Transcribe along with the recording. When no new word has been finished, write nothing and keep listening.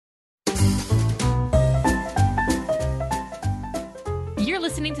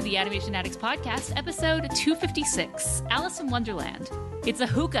listening to the Animation Addicts Podcast, episode 256, Alice in Wonderland. It's a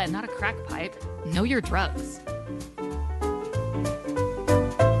hookah, not a crack pipe. Know your drugs.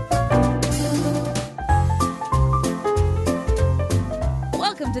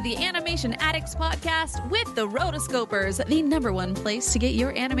 Welcome to the Animation Addicts Podcast with the Rotoscopers, the number one place to get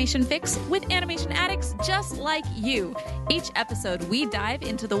your animation fix with animation addicts just like you. Each episode, we dive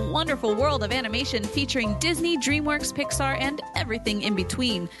into the wonderful world of animation featuring Disney, DreamWorks, Pixar, and everything in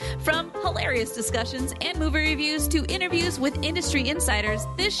between. From hilarious discussions and movie reviews to interviews with industry insiders,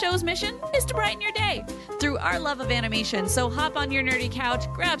 this show's mission is to brighten your day through our love of animation. So hop on your nerdy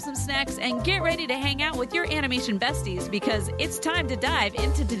couch, grab some snacks, and get ready to hang out with your animation besties because it's time to dive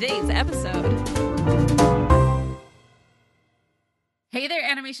into today's episode. Hey there,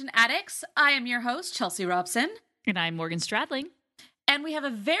 animation addicts. I am your host, Chelsea Robson. And I'm Morgan Stradling. And we have a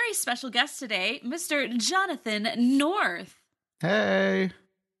very special guest today, Mr. Jonathan North. Hey.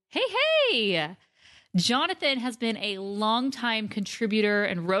 Hey. Jonathan has been a longtime contributor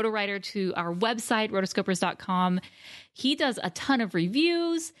and roto-writer to our website, rotoscopers.com. He does a ton of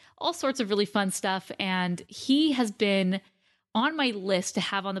reviews, all sorts of really fun stuff, and he has been on my list to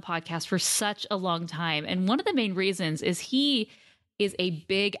have on the podcast for such a long time. And one of the main reasons is he is a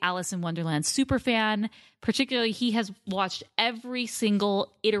big Alice in Wonderland super fan. Particularly, he has watched every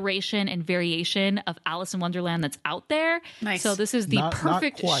single iteration and variation of Alice in Wonderland that's out there. Nice. So this is the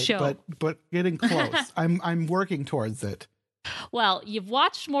perfect not quite, show. But getting close. I'm working towards it. Well, you've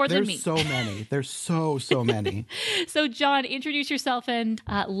watched more than me. There's so many. There's so many. So, John, introduce yourself and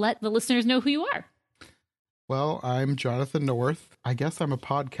let the listeners know who you are. Well, I'm Jonathan North. I guess I'm a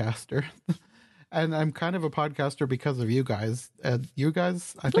podcaster. And I'm kind of a podcaster because of you guys. You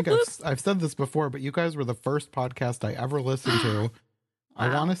guys, I think I've said this before, but you guys were the first podcast I ever listened to. Wow.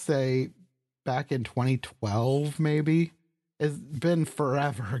 I want to say back in 2012, maybe. It's been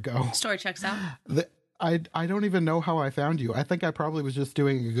forever ago. Story checks out. I don't even know how I found you. I think I probably was just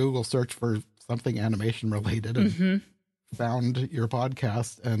doing a Google search for something animation related and found your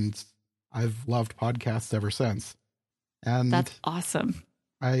podcast, and I've loved podcasts ever since. And that's awesome.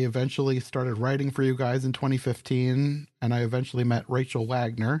 I eventually started writing for you guys in 2015, and I eventually met Rachel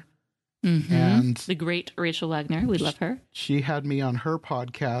Wagner. And the great Rachel Wagner. We love her. She had me on her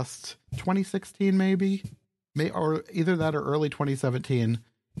podcast 2016, maybe, or either that or early 2017.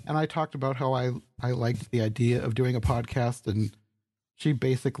 And I talked about how I liked the idea of doing a podcast, and she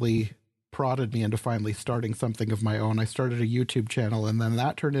basically prodded me into finally starting something of my own. I started a YouTube channel, and then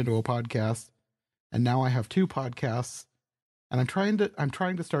that turned into a podcast. And now I have two podcasts. And I'm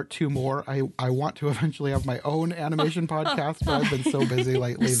trying to start two more. I want to eventually have my own animation podcast, but I've been so busy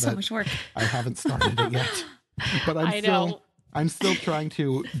lately so much work. I haven't started it yet. But I'm still trying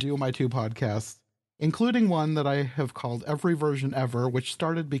to do my two podcasts, including one that I have called Every Version Ever, which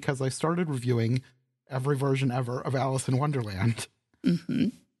started because I started reviewing every version ever of Alice in Wonderland.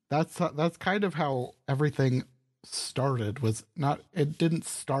 That's kind of how everything started. It didn't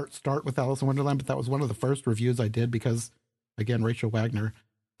start with Alice in Wonderland, but that was one of the first reviews I did because, again, Rachel Wagner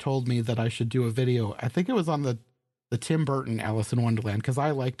told me that I should do a video. I think it was on the Tim Burton Alice in Wonderland because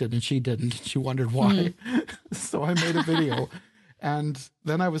I liked it and she didn't. She wondered why. So I made a video. And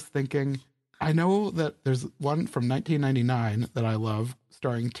then I was thinking, I know that there's one from 1999 that I love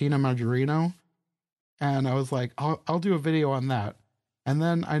starring Tina Majorino. And I was like, I'll do a video on that. And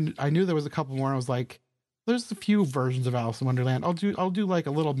then I knew there was a couple more. I was like, there's a few versions of Alice in Wonderland. I'll do like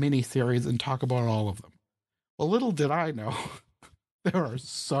a little mini series and talk about all of them. Well, little did I know, there are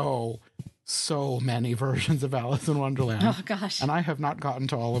so many versions of Alice in Wonderland. Oh, gosh. And I have not gotten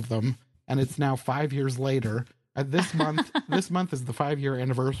to all of them. And it's now 5 years later. This month is the 5-year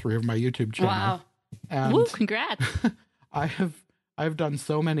anniversary of my YouTube channel. Wow. And Woo, congrats. I've done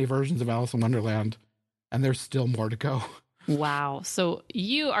so many versions of Alice in Wonderland, and there's still more to go. Wow. So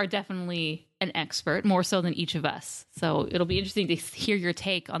you are definitely an expert, more so than each of us. So it'll be interesting to hear your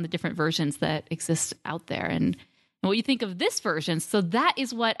take on the different versions that exist out there and what you think of this version. So that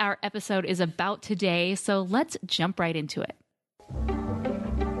is what our episode is about today. So let's jump right into it.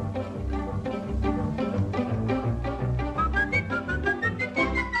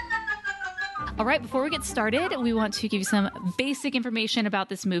 All right, before we get started, we want to give you some basic information about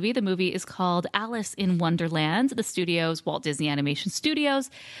this movie. The movie is called Alice in Wonderland. The studio's Walt Disney Animation Studios.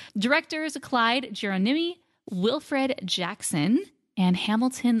 Directors Clyde Geronimi, Wilfred Jackson, and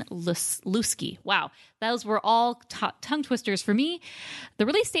Hamilton Lusky. Wow, those were all tongue twisters for me. The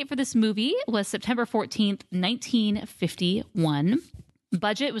release date for this movie was September 14th, 1951.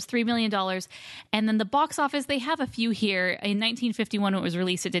 Budget was $3 million. And then the box office, they have a few here. In 1951, when it was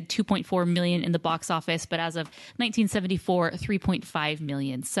released, it did $2.4 million in the box office. But as of 1974, $3.5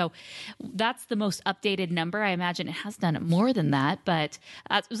 million. So that's the most updated number. I imagine it has done more than that. But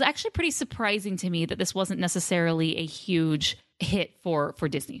it was actually pretty surprising to me that this wasn't necessarily a huge hit for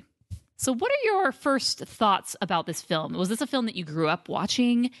Disney. So what are your first thoughts about this film? Was this a film that you grew up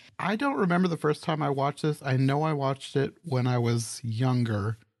watching? I don't remember the first time I watched this. I know I watched it when I was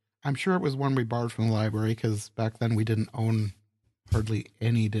younger. I'm sure it was one we borrowed from the library because back then we didn't own hardly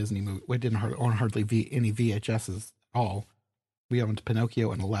any Disney movie. We didn't own hardly any VHSs at all. We owned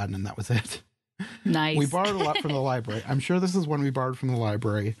Pinocchio and Aladdin, and that was it. Nice. We borrowed a lot from the library. I'm sure this is one we borrowed from the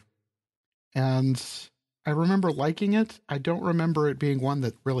library. And I remember liking it. I don't remember it being one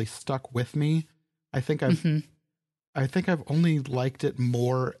that really stuck with me. I think I've only liked it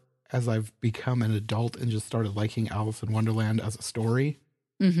more as I've become an adult and just started liking Alice in Wonderland as a story.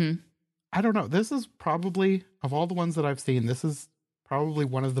 Mm-hmm. I don't know. This is probably, of all the ones that I've seen, this is probably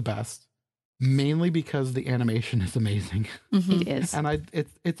one of the best, mainly because the animation is amazing. Mm-hmm. It is. And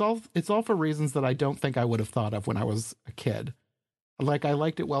it's all for reasons that I don't think I would have thought of when I was a kid. Like, I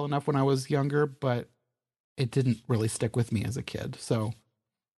liked it well enough when I was younger, but it didn't really stick with me as a kid. So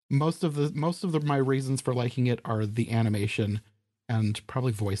most of my reasons for liking it are the animation and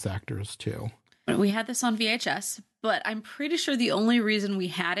probably voice actors too. We had this on VHS, but I'm pretty sure the only reason we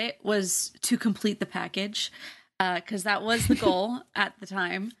had it was to complete the package, because that was the goal at the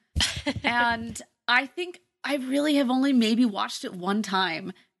time. And I think I really have only maybe watched it one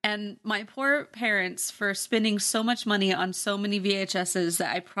time. And my poor parents for spending so much money on so many VHSs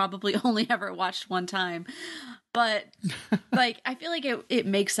that I probably only ever watched one time. But like, I feel like it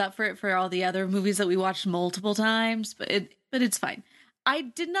makes up for it for all the other movies that we watched multiple times, but it's fine. I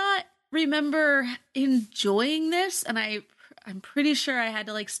did not remember enjoying this. And I'm pretty sure I had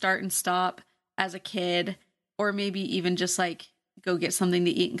to like start and stop as a kid, or maybe even just like go get something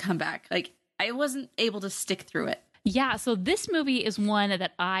to eat and come back. Like, I wasn't able to stick through it. Yeah, so this movie is one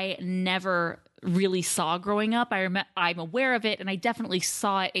that I never really saw growing up. I'm aware of it, and I definitely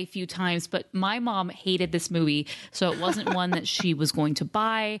saw it a few times, but my mom hated this movie, so it wasn't one that she was going to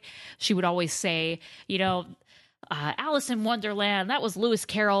buy. She would always say, Alice in Wonderland, that was Lewis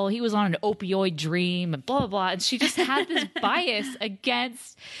Carroll. He was on an opioid dream and blah, blah, blah. And she just had this bias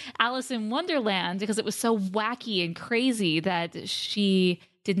against Alice in Wonderland because it was so wacky and crazy that she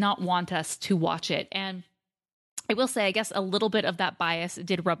did not want us to watch it. And I will say, I guess a little bit of that bias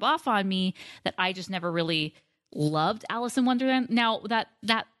did rub off on me, that I just never really loved Alice in Wonderland. Now,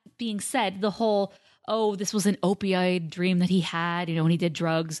 that being said, the whole, this was an opioid dream that he had, when he did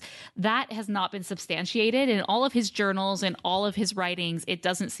drugs, that has not been substantiated. In all of his journals and all of his writings, it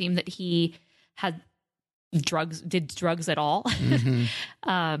doesn't seem that he did drugs at all. Mm-hmm.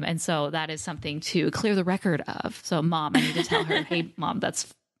 And so that is something to clear the record of. So Mom, I need to tell her, hey, Mom,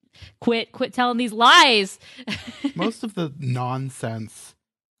 that's quit telling these lies. Most of the nonsense,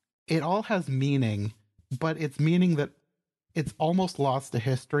 it all has meaning, but it's meaning that it's almost lost to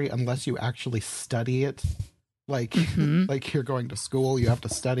history unless you actually study it. Like, like you're going to school, you have to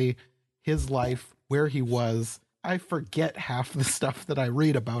study his life, where he was. I forget half the stuff that I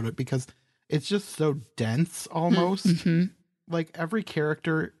read about it because it's just so dense almost. Mm-hmm. Like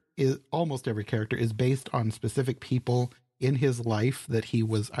almost every character is based on specific people in his life that he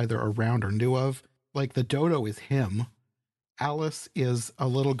was either around or knew of. Like the dodo is him. Alice is a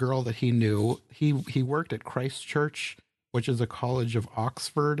little girl that he knew. He worked at Christ Church, which is a college of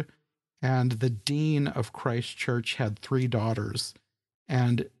Oxford, and the dean of Christ Church had 3 daughters,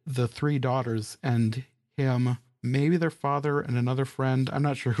 and the 3 daughters and him, maybe their father and another friend, I'm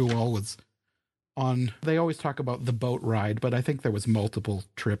not sure who all was on. They always talk about the boat ride, but I think there was multiple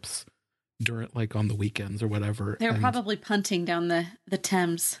trips during, like, on the weekends or whatever. They were probably punting down the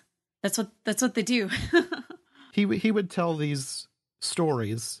Thames. That's what they do. He would tell these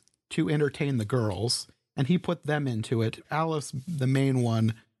stories to entertain the girls, and he put them into it. Alice, the main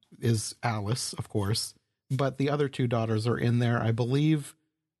one, is Alice, of course, but the other 2 daughters are in there. I believe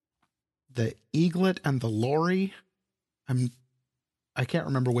the Eaglet and the Lorry. I can't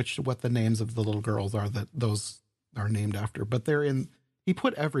remember what the names of the little girls are that those are named after, but they're in. He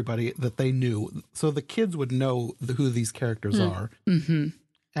put everybody that they knew, so the kids would know who these characters are. Mm-hmm.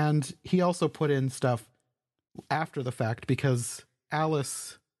 And he also put in stuff after the fact because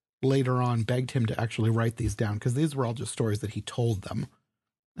Alice later on begged him to actually write these down because these were all just stories that he told them.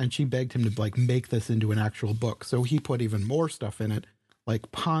 And she begged him to make this into an actual book. So he put even more stuff in it,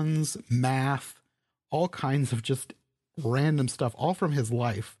 like puns, math, all kinds of just random stuff, all from his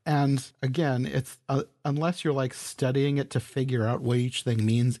life. And again, it's unless you're like studying it to figure out what each thing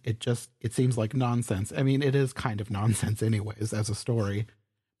means, it seems like nonsense. I mean, it is kind of nonsense anyways as a story,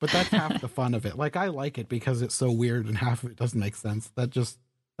 but that's half the fun of it. Like, I like it because it's so weird and half of it doesn't make sense.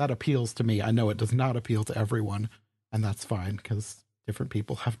 That appeals to me. I know it does not appeal to everyone, and that's fine because different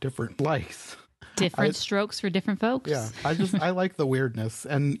people have different likes. Different strokes for different folks. Yeah, I like the weirdness,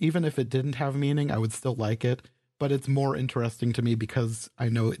 and even if it didn't have meaning, I would still like it. But it's more interesting to me because I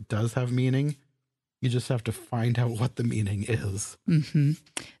know it does have meaning. You just have to find out what the meaning is. Mm-hmm.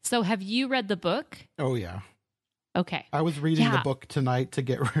 So have you read the book? Oh, yeah. Okay. I was reading the book tonight to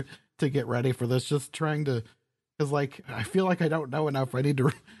get ready for this, just trying to, because like, I feel like I don't know enough. I need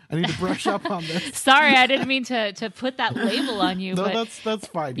to brush up on this. Sorry, I didn't mean to put that label on you. No, but that's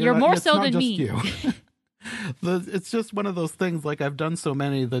fine. You're more so than me. You. It's just one of those things, like I've done so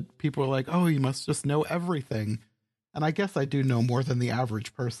many that people are like, oh, you must just know everything. And I guess I do know more than the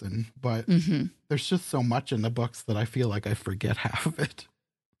average person, but there's just so much in the books that I feel like I forget half of it.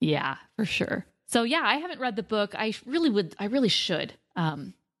 Yeah, for sure. So yeah, I haven't read the book. I really should.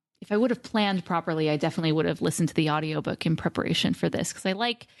 If I would have planned properly, I definitely would have listened to the audiobook in preparation for this, because I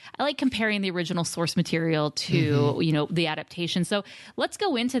like comparing the original source material to, the adaptation. So let's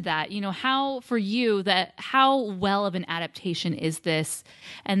go into that. How for you how well of an adaptation is this?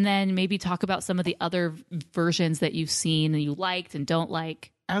 And then maybe talk about some of the other versions that you've seen and you liked and don't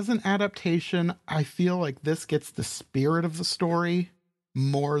like. As an adaptation, I feel like this gets the spirit of the story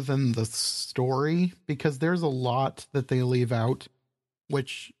more than the story, because there's a lot that they leave out.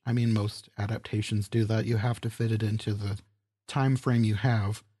 Which, I mean, most adaptations do that. You have to fit it into the time frame you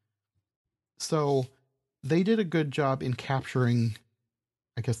have. So they did a good job in capturing,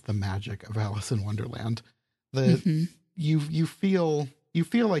 I guess, the magic of Alice in Wonderland. You feel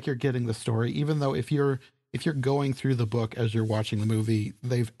like you're getting the story, even though if you're going through the book as you're watching the movie,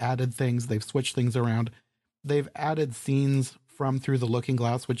 they've added things, they've switched things around. They've added scenes from Through the Looking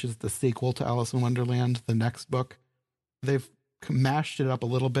Glass, which is the sequel to Alice in Wonderland, the next book. They've mashed it up a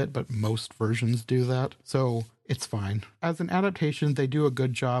little bit, but most versions do that, so it's fine. As an adaptation, they do a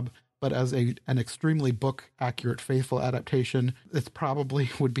good job, but as an extremely book accurate, faithful adaptation, it probably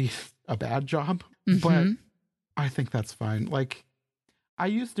would be a bad job. But I think that's fine. Like, I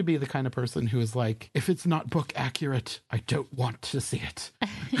used to be the kind of person who is like, if it's not book accurate, I don't want to see it.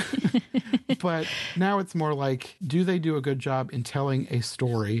 But now it's more like, do they do a good job in telling a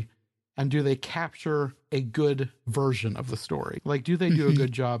story? And do they capture a good version of the story? Like, do they do a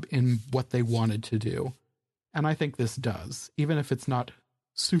good job in what they wanted to do? And I think this does. Even if it's not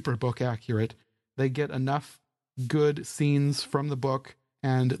super book accurate, they get enough good scenes from the book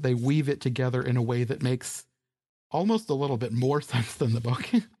and they weave it together in a way that makes almost a little bit more sense than the book.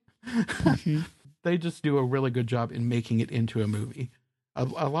 They just do a really good job in making it into a movie.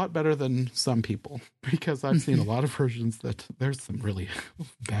 A lot better than some people, because I've seen a lot of versions that there's some really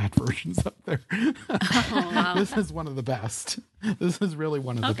bad versions up there. Oh, wow. This is one of the best. This is really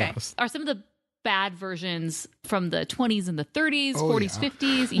one of the best. Are some of the bad versions from the 20s and the 30s, 40s,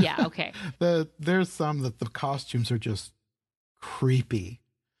 50s? Yeah, okay. There's some that the costumes are just creepy.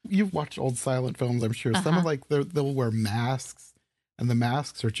 You've watched old silent films, I'm sure. Some of they'll wear masks, and the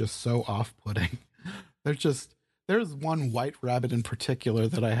masks are just so off-putting. There's one White Rabbit in particular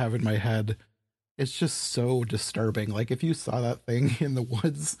that I have in my head. It's just so disturbing. Like, if you saw that thing in the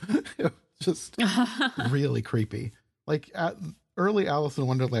woods, it was just really creepy. Like, at early Alice in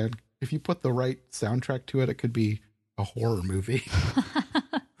Wonderland, if you put the right soundtrack to it, it could be a horror movie.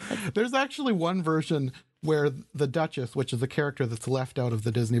 There's actually one version where the Duchess, which is a character that's left out of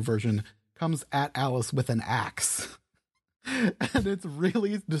the Disney version, comes at Alice with an axe. And it's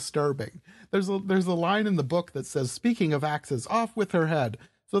really disturbing. There's a line in the book that says, "Speaking of axes, off with her head."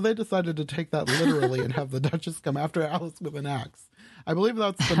 So they decided to take that literally and have the Duchess come after Alice with an axe. I believe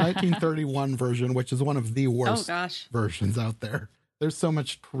that's the 1931 version, which is one of the worst versions out there. There's so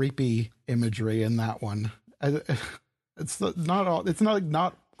much creepy imagery in that one. It's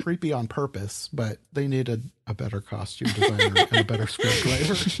not creepy on purpose, but they needed a better costume designer and a better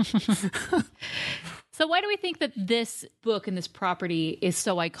scriptwriter. So why do we think that this book and this property is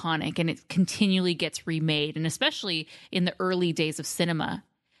so iconic and it continually gets remade, and especially in the early days of cinema?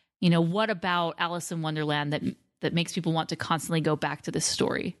 What about Alice in Wonderland that makes people want to constantly go back to this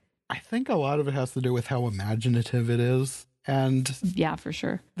story? I think a lot of it has to do with how imaginative it is. And yeah, for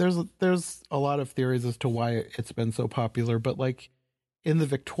sure. There's a lot of theories as to why it's been so popular, but like in the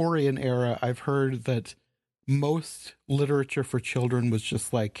Victorian era, I've heard that most literature for children was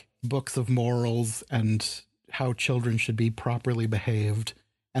just like books of morals and how children should be properly behaved,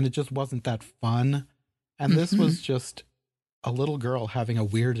 and it just wasn't that fun. And this was just a little girl having a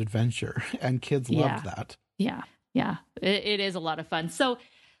weird adventure, and kids loved that. Yeah. Yeah. It is a lot of fun. So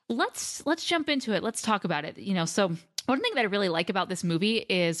let's jump into it. Let's talk about it. So one thing that I really like about this movie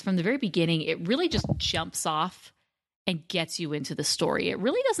is from the very beginning, it really just jumps off and gets you into the story. It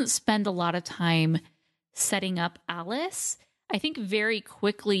really doesn't spend a lot of time setting up Alice. I think very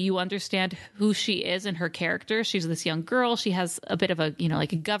quickly you understand who she is and her character. She's this young girl. She has a bit of a,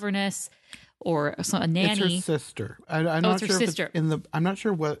 like a governess or a nanny. It's her sister. I'm not sure sister. I'm not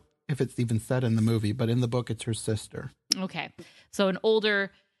sure if it's even said in the movie, but in the book, it's her sister. Okay. So an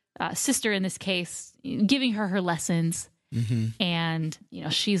older sister in this case, giving her lessons. Mm-hmm. And,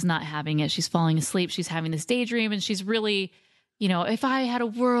 she's not having it. She's falling asleep. She's having this daydream, and she's really, if I had a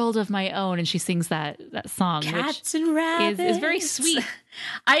world of my own, and she sings that song, Cats which and Rabbits is very sweet.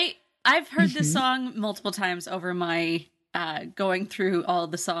 I've heard this song multiple times over my going through all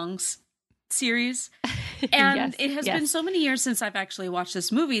the songs series. And it has been so many years since I've actually watched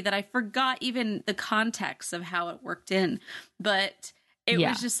this movie that I forgot even the context of how it worked in. But it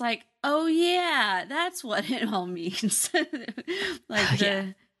was just like, oh yeah, that's what it all means.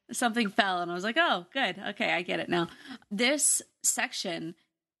 Something fell, and I was like, oh, good. Okay, I get it now. This section,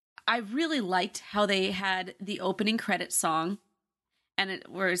 I really liked how they had the opening credit song, and it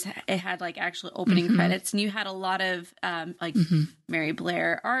had like actual opening credits, and you had a lot of Mary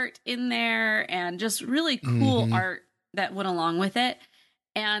Blair art in there, and just really cool art that went along with it.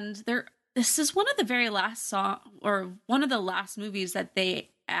 And this is one of the very last one of the last movies that they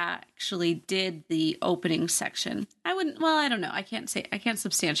actually did the opening section. I don't know. I can't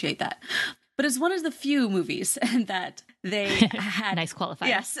substantiate that. But it's one of the few movies that they had. Nice qualifier.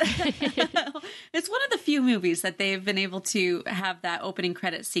 Yes. It's one of the few movies that they've been able to have that opening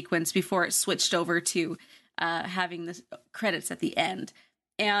credit sequence before it switched over to having the credits at the end.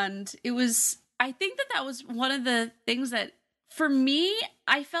 And I think that was one of the things that, for me,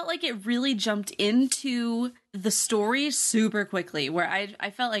 I felt like it really jumped into the story super quickly, where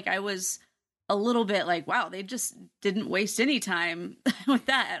I felt like I was a little bit like, wow, they just didn't waste any time with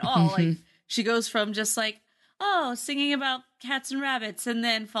that at all. Like, she goes from just like, oh, singing about cats and rabbits, and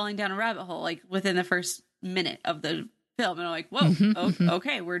then falling down a rabbit hole, like within the first minute of the film. And I'm like, whoa,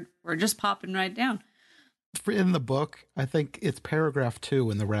 okay, we're just popping right down. In the book, I think it's paragraph 2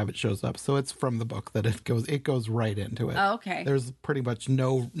 when the rabbit shows up. So it's from the book that it goes right into it. Oh, okay. There's pretty much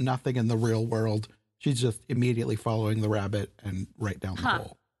nothing in the real world. She's just immediately following the rabbit and right down the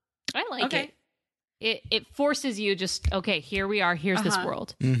hole. I like it. It forces you just, okay, here we are. Here's this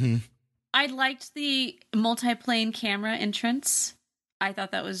world. Mm-hmm. I liked the multi-plane camera entrance. I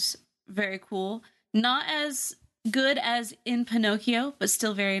thought that was very cool. Not as good as in Pinocchio, but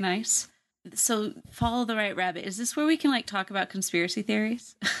still very nice. So, Follow the White Rabbit. Is this where we can talk about conspiracy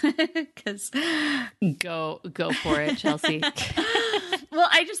theories? Because go for it, Chelsea. Well,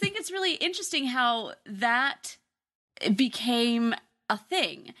 I just think it's really interesting how that became a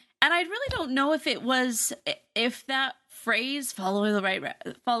thing, and I really don't know if that phrase "following the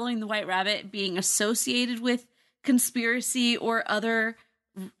White Rabbit" being associated with conspiracy or other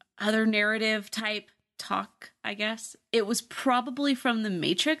narrative type talk. I guess it was probably from The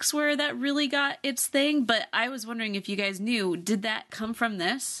Matrix where that really got its thing, but I was wondering if you guys knew, did that come from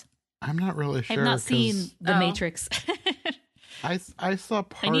this? I'm not really sure. I've not seen The Matrix. I saw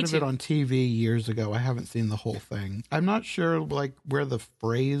part of it on TV years ago. I haven't seen the whole thing. I'm not sure where the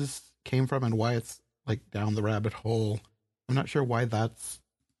phrase came from and why it's down the rabbit hole. I'm not sure why that's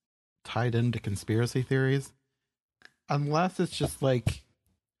tied into conspiracy theories, unless it's just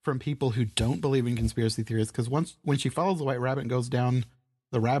from people who don't believe in conspiracy theories, because when she follows the white rabbit and goes down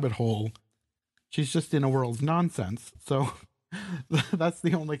the rabbit hole, she's just in a world of nonsense. So that's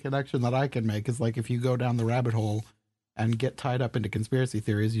the only connection that I can make, is if you go down the rabbit hole and get tied up into conspiracy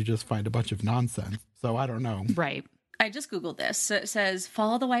theories, you just find a bunch of nonsense. So I don't know. Right. I just Googled this. So it says,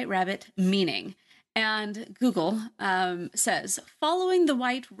 follow the white rabbit meaning. And Google says, following the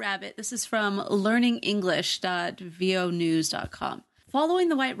white rabbit, this is from learningenglish.vonews.com. Following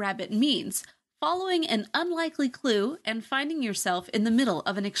the white rabbit means following an unlikely clue and finding yourself in the middle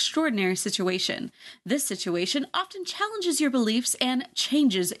of an extraordinary situation. This situation often challenges your beliefs and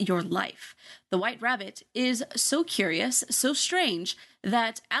changes your life. The white rabbit is so curious, so strange,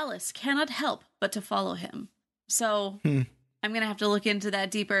 that Alice cannot help but to follow him. So I'm going to have to look into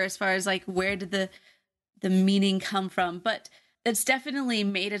that deeper as far as where did the meaning come from. But it's definitely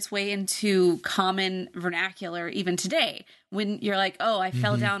made its way into common vernacular even today. When you're like, oh, I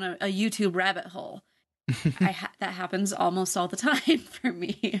fell down a YouTube rabbit hole. That happens almost all the time for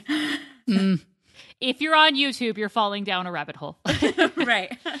me. If you're on YouTube, you're falling down a rabbit hole.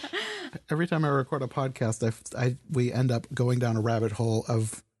 Right. Every time I record a podcast, we end up going down a rabbit hole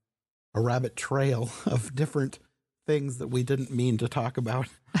of a rabbit trail of different things that we didn't mean to talk about.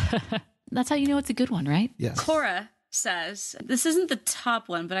 That's how you know it's a good one, right? Yes. Cora says, this isn't the top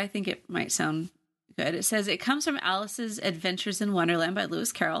one, but I think it might sound good. It says, it comes from Alice's Adventures in Wonderland by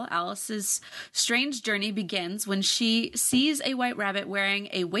Lewis Carroll. Alice's strange journey begins when she sees a white rabbit wearing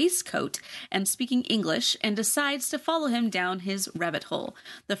a waistcoat and speaking English and decides to follow him down his rabbit hole.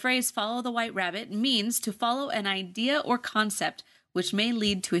 The phrase follow the white rabbit means to follow an idea or concept which may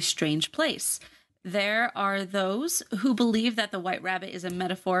lead to a strange place. There are those who believe that the white rabbit is a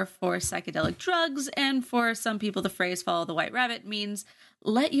metaphor for psychedelic drugs, and for some people the phrase follow the white rabbit means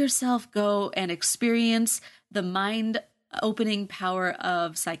let yourself go and experience the mind-opening power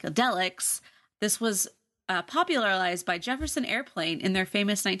of psychedelics. This was popularized by Jefferson Airplane in their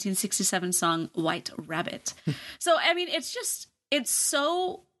famous 1967 song White Rabbit. So, I mean, it's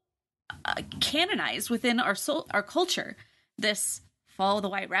so canonized within our culture, this follow the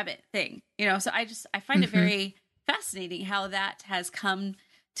white rabbit thing, you know. So I find it very fascinating how that has come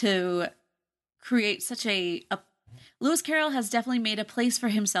to create such a Lewis Carroll has definitely made a place for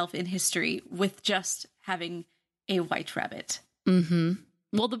himself in history with just having a white rabbit.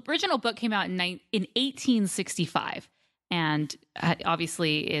 Well, the original book came out in 1865, and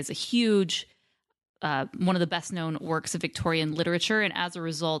obviously is a huge one of the best known works of Victorian literature. And as a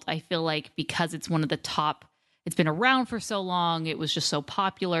result, I feel like because it's one of the top, it's been around for so long, it was just so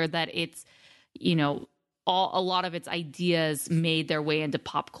popular that it's, you know, a lot of its ideas made their way into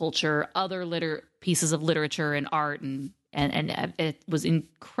pop culture, other pieces of literature and art, and it was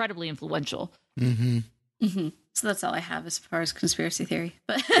incredibly influential. So that's all I have as far as conspiracy theory.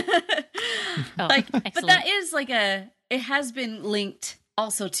 But but that is like it has been linked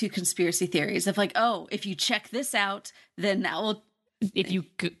also to conspiracy theories of like, oh, if you check this out, then that will.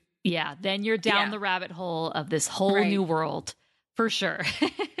 Then you're down the rabbit hole of this whole new world for sure.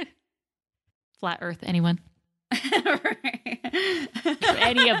 Flat Earth, anyone?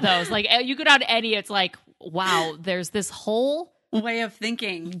 Any of those, like you go down to any, it's like, wow, there's this whole way of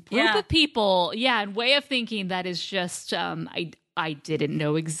thinking, group of people, and way of thinking that is just I didn't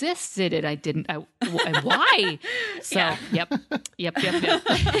know existed, and why? So yep. Yeah.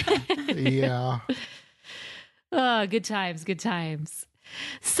 Oh, good times.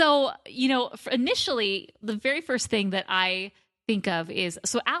 So, you know, initially, the very first thing that I think of is,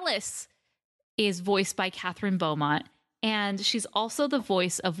 so Alice is voiced by Catherine Beaumont, and she's also the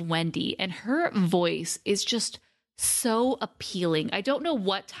voice of Wendy, and her voice is just so appealing. I don't know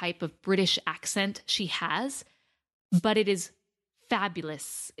what type of British accent she has, but it is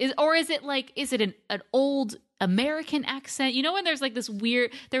fabulous. Is it an old American accent? You know, when there was this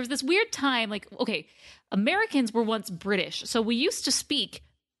weird time, like, okay, Americans were once British, so we used to speak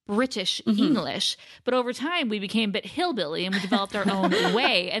British English, but over time we became a bit hillbilly and we developed our own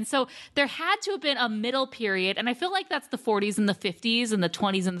way. And so there had to have been a middle period, and I feel like that's the 40s and the 50s and the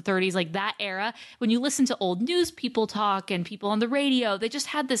 20s and the 30s, like that era. When you listen to old news people talk and people on the radio, they just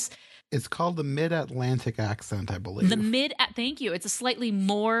had this. It's called the Mid-Atlantic accent, I believe. Thank you. It's a slightly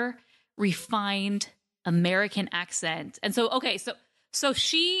more refined American accent. And so, okay, so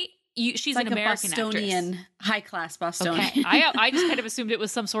she's like an American Bostonian, actress. High-class Bostonian. Okay. I just kind of assumed it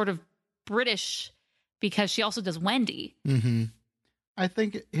was some sort of British because she also does Wendy. I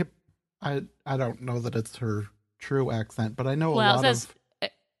think I don't know that it's her true accent, but I know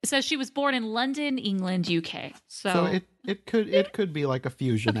it says she was born in London, England, UK. So it could be like a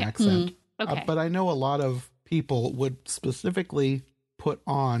fusion accent. Okay. But I know a lot of people would specifically put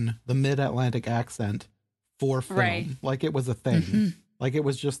on the Mid-Atlantic accent for film. Right. Like it was a thing. Like it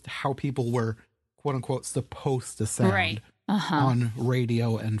was just how people were, quote unquote, supposed to sound on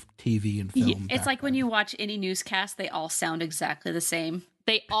radio and TV and film. It's like when you watch any newscast, they all sound exactly the same.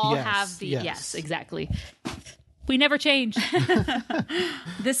 They all have the, yes, exactly. We never change.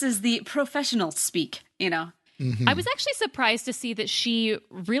 This is the professional speak, you know. I was actually surprised to see that she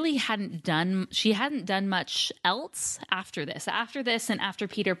really hadn't done much else after this. After this and after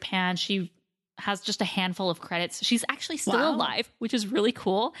Peter Pan, she has just a handful of credits. She's actually still alive, which is really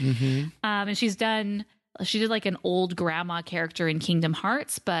cool. And she did like an old grandma character in Kingdom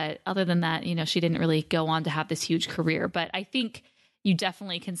Hearts, but other than that, you know, she didn't really go on to have this huge career. But I think you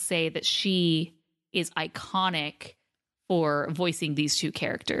definitely can say that she is iconic for voicing these two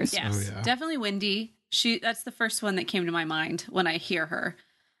characters. Yes, definitely Wendy. That's the first one that came to my mind when I hear her.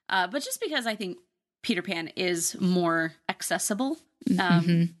 But just because I think Peter Pan is more accessible.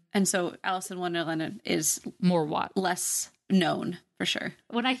 And so Alice in Wonderland is more less known for sure.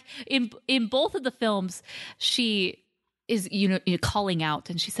 When in both of the films, she is, calling out,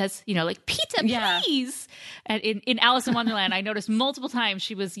 and she says, like, Peeta, please. And in Alice in Wonderland, I noticed multiple times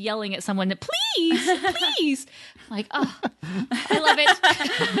she was yelling at someone, please, please. I'm like, oh, I love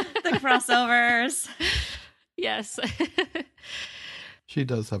it. The crossovers. Yes. She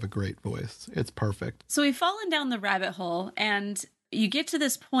does have a great voice. It's perfect. So we've fallen down the rabbit hole, and you get to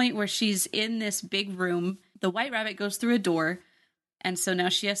this point where she's in this big room. The White Rabbit goes through a door, and so now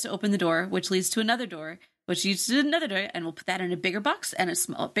she has to open the door, which leads to another door, which leads to another door, and we'll put that in a bigger box and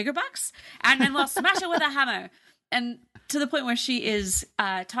a bigger box, and then we'll smash it with a hammer. And to the point where she is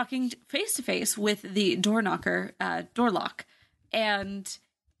talking face to face with the door lock, and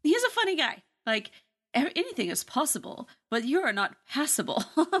he's a funny guy. Like, anything is possible, but you are not passable.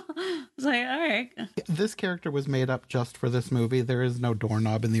 I was like, all right. This character was made up just for this movie. There is no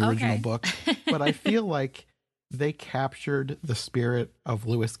doorknob in the original book, but I feel like they captured the spirit of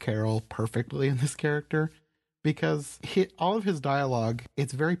Lewis Carroll perfectly in this character, because all of his dialogue,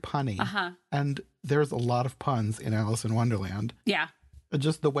 it's very punny. And there's a lot of puns in Alice in Wonderland. Yeah.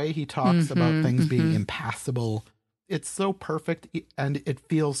 Just the way he talks about things being impassable, it's so perfect, and it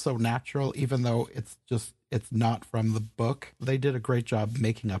feels so natural, even though it's not from the book. They did a great job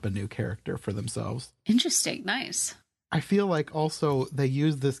making up a new character for themselves. Interesting. Nice. I feel like also they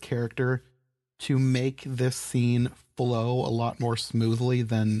used this character to make this scene flow a lot more smoothly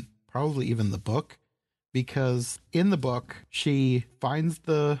than probably even the book, because in the book, she finds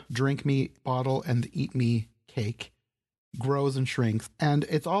the drink me bottle and the eat me cake, grows and shrinks, and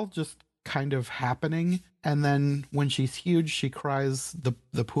it's all just kind of happening. And then when she's huge, she cries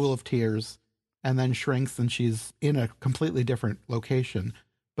the pool of tears, and then shrinks, and she's in a completely different location.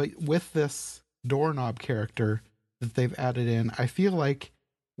 But with this doorknob character that they've added in, I feel like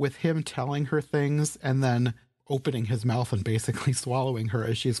with him telling her things and then opening his mouth and basically swallowing her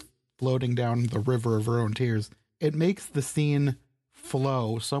as she's floating down the river of her own tears, it makes the scene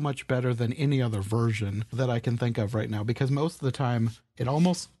flow so much better than any other version that I can think of right now. Because most of the time,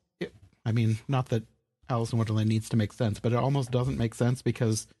 not that Alice in Wonderland needs to make sense, but it almost doesn't make sense,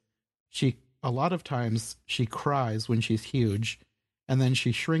 because a lot of times she cries when she's huge, and then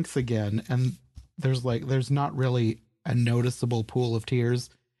she shrinks again, and there's not really a noticeable pool of tears,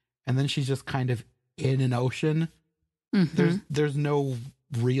 and then she's just kind of in an ocean. There's no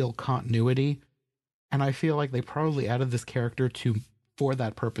real continuity, and I feel like they probably added this character for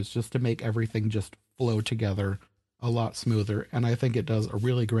that purpose, just to make everything just flow together a lot smoother. And I think it does a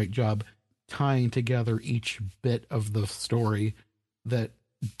really great job tying together each bit of the story that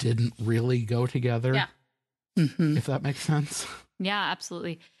didn't really go together. Yeah. If that makes sense. Yeah,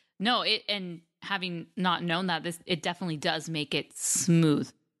 absolutely. No, and having not known that, it definitely does make it smooth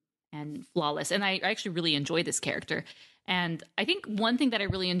and flawless. And I actually really enjoy this character. And I think one thing that I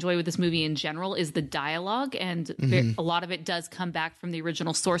really enjoy with this movie in general is the dialogue. And a lot of it does come back from the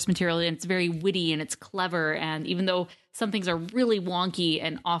original source material. And it's very witty and it's clever. And even though some things are really wonky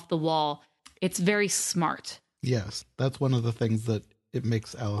and off the wall, it's very smart. Yes, that's one of the things that it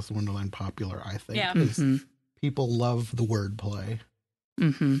makes Alice in Wonderland popular, I think. Yeah. Is people love the wordplay.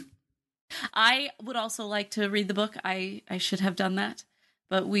 I would also like to read the book. I should have done that,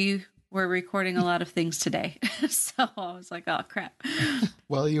 but we were recording a lot of things today. So I was like, oh, crap.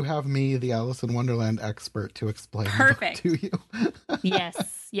 Well, you have me, the Alice in Wonderland expert, to explain Perfect. the book to you.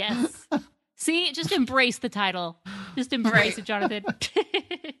 Yes. See, just embrace the title. Just embrace it, Jonathan.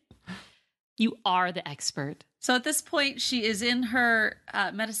 You are the expert. So at this point, she is in her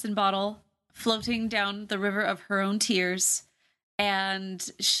medicine bottle, floating down the river of her own tears, and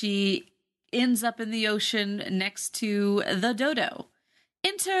she ends up in the ocean next to the dodo.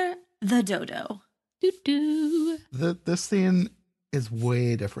 Enter the dodo. Doo-doo. This scene is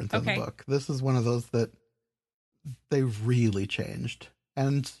way different than the book. This is one of those that they really changed.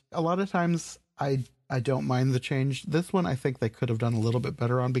 And a lot of times I don't mind the change. This one I think they could have done a little bit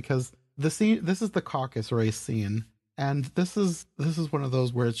better on, because this is the caucus race scene. And this is one of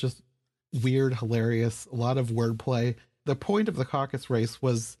those where it's just weird, hilarious, a lot of wordplay. The point of the caucus race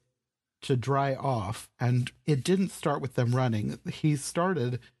was to dry off, and it didn't start with them running. He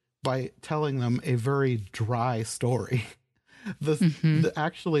started by telling them a very dry story.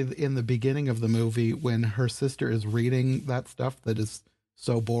 Actually, in the beginning of the movie, when her sister is reading that stuff that is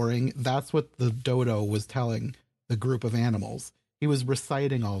so boring, that's what the dodo was telling the group of animals. He was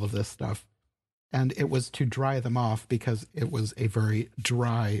reciting all of this stuff, and it was to dry them off because it was a very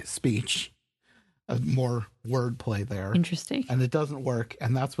dry speech. More wordplay there. Interesting. And it doesn't work,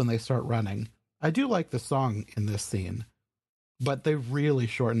 and that's when they start running. I do like the song in this scene, but they really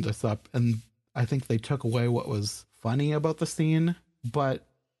shortened this up, and I think they took away what was funny about the scene, but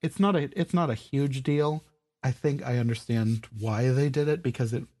it's not a huge deal. I think I understand why they did it,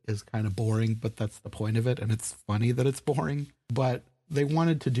 because it is kind of boring, but that's the point of it, and it's funny that it's boring. But they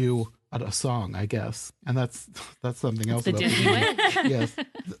wanted to do a song, I guess, and that's something else. The Disney way. Yes,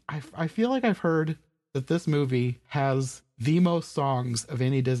 I feel like I've heard that this movie has the most songs of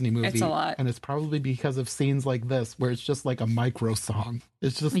any Disney movie. It's a lot. And it's probably because of scenes like this, where it's just like a micro song.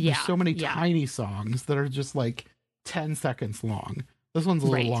 It's just, there's so many tiny songs that are just like 10 seconds long. This one's a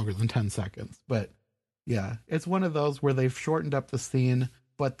little longer than 10 seconds. But yeah, it's one of those where they've shortened up the scene,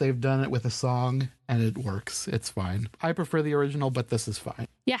 but they've done it with a song and it works. It's fine. I prefer the original, but this is fine.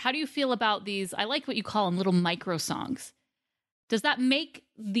 Yeah, how do you feel about these? I like what you call them little micro songs. Does that make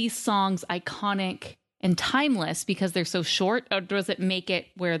these songs iconic and timeless because they're so short, or does it make it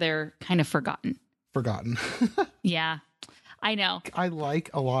where they're kind of forgotten? Forgotten. Yeah, I know. I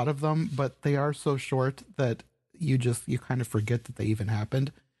like a lot of them, but they are so short that you kind of forget that they even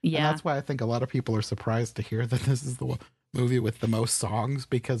happened. Yeah. And that's why I think a lot of people are surprised to hear that this is the movie with the most songs,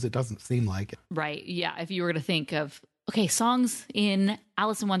 because it doesn't seem like it. Right. Yeah. If you were to think of, okay, songs in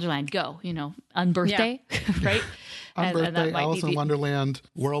Alice in Wonderland, go, Unbirthday, right? Unbirthday, Alice in Wonderland,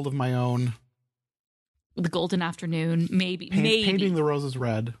 World of My Own. The Golden Afternoon, maybe. Painting the Roses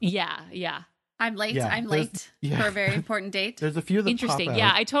Red. Yeah. I'm late. Yeah, I'm late for a very important date. There's a few that Interesting. pop out.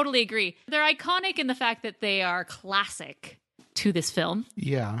 Yeah, I totally agree. They're iconic in the fact that they are classic to this film.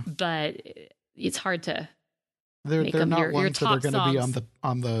 Yeah. But it's hard to They're not your ones that are going to be songs.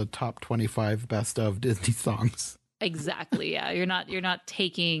 on the top 25 best of Disney songs. Exactly. Yeah. You're not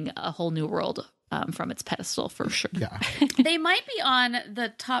taking A Whole New World from its pedestal for sure. Yeah. They might be on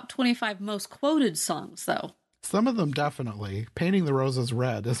the top 25 most quoted songs, though. Some of them definitely. Painting the Roses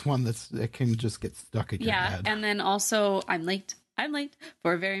Red is one that can just get stuck in your head. And then also, I'm late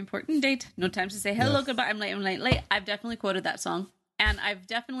for a very important date. No time to say hello, goodbye. I'm late. I've definitely quoted that song. And I've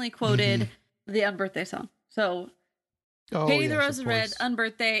definitely quoted the Unbirthday song. So, Painting the Roses Red,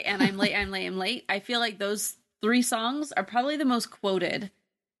 Unbirthday, and I'm late. I feel like those three songs are probably the most quoted,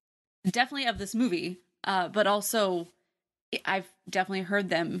 definitely of this movie. But also, I've definitely heard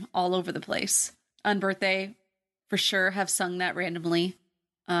them all over the place. Unbirthday, for sure, have sung that randomly.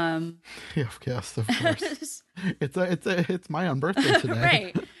 Yes, of course. it's my unbirthday today.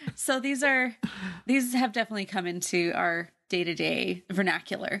 Right. So these have definitely come into our day-to-day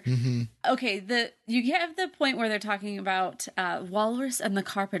vernacular. Mm-hmm. Okay, you have the point where they're talking about Walrus and the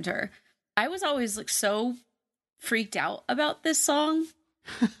Carpenter. I was always like so freaked out about this song.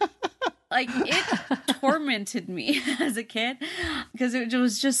 Like, it tormented me as a kid because it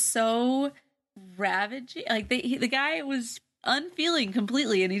was just so ravaging. Like, the guy was unfeeling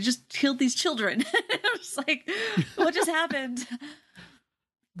completely, and he just killed these children. I was like, what just happened?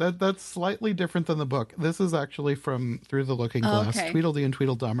 That's slightly different than the book. This is actually from Through the Looking Glass. Okay. Tweedledee and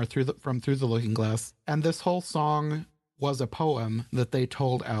Tweedledum are from Through the Looking Glass. And this whole song was a poem that they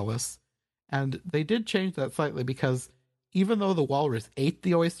told Alice. And they did change that slightly because even though the walrus ate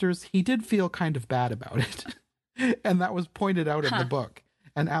the oysters, he did feel kind of bad about it. And that was pointed out in the book.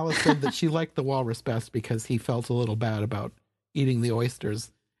 And Alice said that she liked the walrus best because he felt a little bad about eating the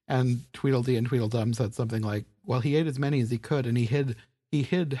oysters. And Tweedledee and Tweedledum said something like, well, he ate as many as he could, and he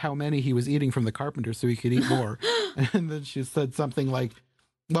hid how many he was eating from the carpenter so he could eat more. And then she said something like,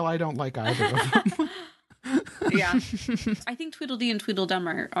 well, I don't like either of them. Yeah. I think Tweedledee and Tweedledum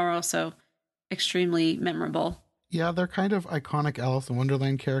are also extremely memorable. Yeah, they're kind of iconic Alice in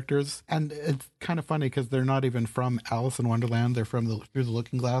Wonderland characters. And it's kind of funny because they're not even from Alice in Wonderland. They're from Through the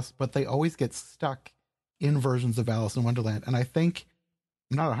Looking Glass, but they always get stuck in versions of Alice in Wonderland. And I think,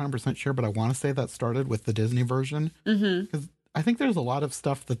 I'm not 100% sure, but I want to say that started with the Disney version. Because I think there's a lot of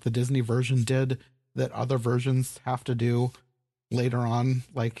stuff that the Disney version did that other versions have to do later on,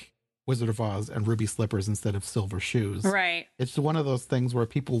 like Wizard of Oz and Ruby Slippers instead of Silver Shoes. Right. It's one of those things where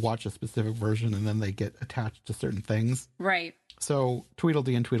people watch a specific version and then they get attached to certain things. Right. So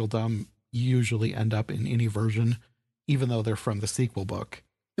Tweedledee and Tweedledum usually end up in any version, even though they're from the sequel book.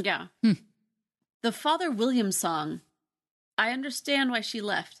 Yeah. The Father William song, I understand why she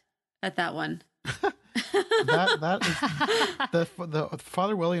left at that one. that is the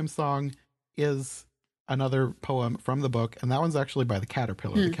Father William song is another poem from the book, and that one's actually by the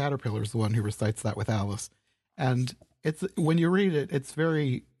Caterpillar. The Caterpillar is the one who recites that with Alice, and it's, when you read it, it's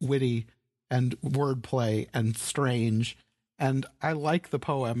very witty and wordplay and strange, and I like the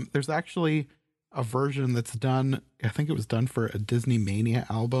poem. There's actually a version that's done, I think it was done for a Disney Mania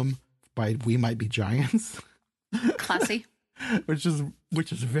album by We Might Be Giants. Classy. which is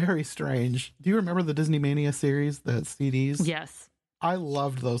very strange. Do you remember the Disney Mania series, the CDs? Yes. I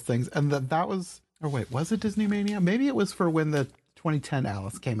loved those things. And that was Or wait, was it Disney Mania? Maybe it was for when the 2010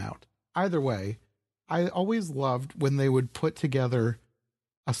 Alice came out. Either way, I always loved when they would put together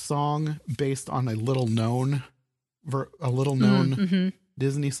a song based on a little known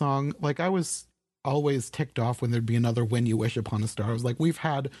Disney song. Like, I was always ticked off when there'd be another When You Wish Upon a Star. I was like, we've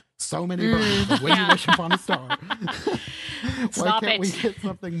had so many versions of When You Wish Upon a Star. Why can't we get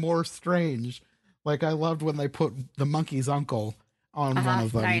something more strange? Like, I loved when they put the monkey's uncle on one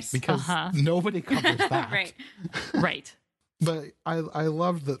of them because nobody covers that. Right. But I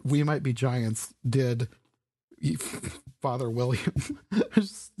loved that We Might Be Giants did Father William.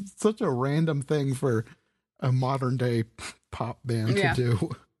 It's such a random thing for a modern day pop band to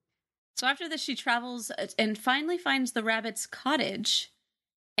do. So after this, she travels and finally finds the rabbit's cottage,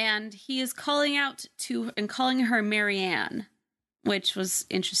 and he is calling her Marianne, which was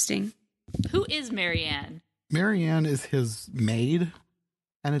interesting. Who is Marianne? Marianne is his maid,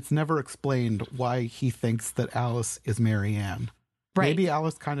 and it's never explained why he thinks that Alice is Marianne. Right. Maybe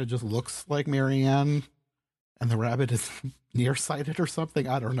Alice kind of just looks like Marianne, and the rabbit is nearsighted or something.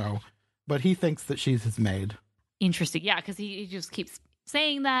 I don't know. But he thinks that she's his maid. Interesting. Yeah, because he just keeps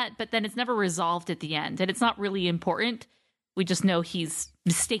saying that, but then it's never resolved at the end, and it's not really important. We just know he's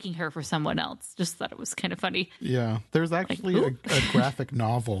mistaking her for someone else. Just thought it was kind of funny. Yeah, there's actually a graphic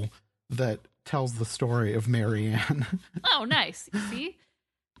novel that tells the story of Marianne. Oh, nice. You see?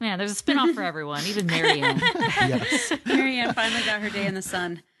 Man, there's a spinoff for everyone, even Marianne. Yes. Marianne finally got her day in the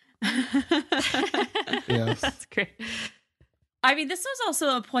sun. Yes. That's great. I mean, this was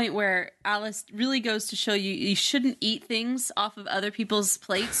also a point where Alice really goes to show you shouldn't eat things off of other people's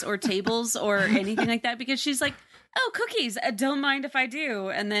plates or tables or anything like that, because she's like, oh, cookies, don't mind if I do,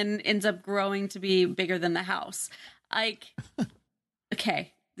 and then ends up growing to be bigger than the house. Like,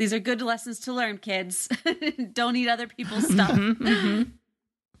 okay, these are good lessons to learn, kids. Don't eat other people's stuff.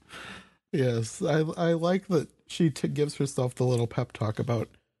 Yes, I like that she gives herself the little pep talk about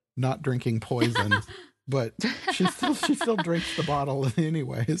not drinking poison. But she still drinks the bottle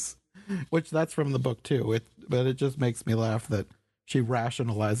anyways, which that's from the book too. But it just makes me laugh that she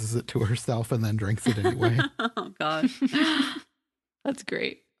rationalizes it to herself and then drinks it anyway. Oh, gosh. That's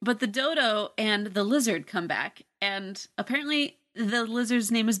great. But the dodo and the lizard come back, and apparently the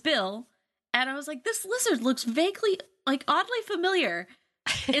lizard's name is Bill. And I was like, this lizard looks vaguely, oddly familiar.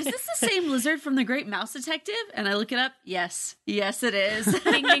 Is this the same lizard from The Great Mouse Detective? And I look it up. Yes, it is.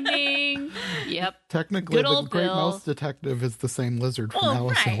 Ding, ding, ding. Yep. Technically, The Great Mouse Detective is the same lizard from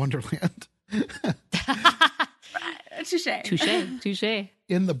Alice in Wonderland. Touche.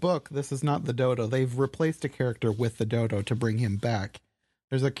 In the book, this is not the dodo. They've replaced a character with the dodo to bring him back.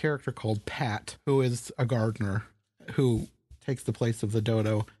 There's a character called Pat, who is a gardener, who takes the place of the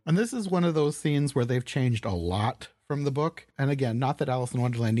dodo. And this is one of those scenes where they've changed a lot from the book. And again, not that Alice in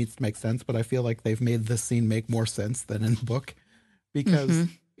Wonderland needs to make sense, but I feel like they've made this scene make more sense than in the book. Because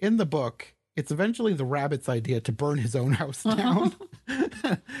in the book, it's eventually the rabbit's idea to burn his own house down.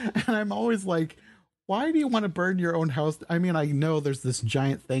 And I'm always like, why do you want to burn your own house? I mean, I know there's this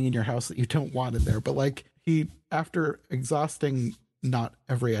giant thing in your house that you don't want in there, but after exhausting not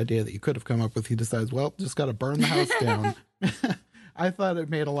every idea that you could have come up with, he decides, well, just got to burn the house down. I thought it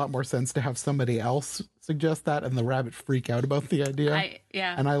made a lot more sense to have somebody else suggest that and the rabbit freak out about the idea.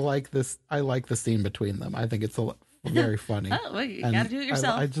 And I like this. I like the scene between them. I think it's very funny. Oh, well, you got to do it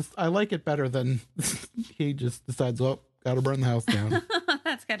yourself. I like it better than he just decides, well, got to burn the house down.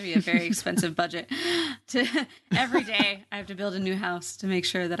 That's got to be a very expensive budget. Every day I have to build a new house to make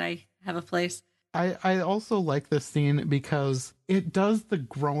sure that I have a place. I also like this scene because it does the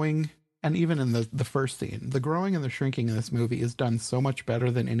growing. And even in the first scene, the growing and the shrinking in this movie is done so much better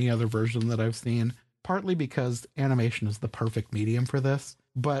than any other version that I've seen, partly because animation is the perfect medium for this.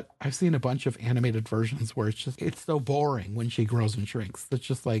 But I've seen a bunch of animated versions where it's so boring when she grows and shrinks. It's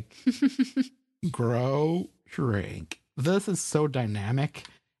just like, grow, shrink. This is so dynamic.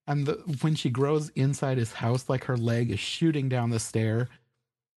 And when she grows inside his house, like her leg is shooting down the stair,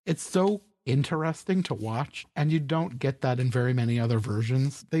 it's so interesting to watch, and you don't get that in very many other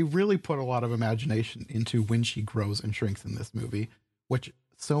versions. They really put a lot of imagination into when she grows and shrinks in this movie, which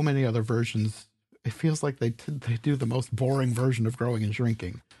so many other versions, it feels like they do the most boring version of growing and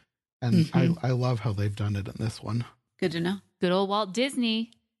shrinking. And I love how they've done it in this one. Good to know. Good old Walt Disney.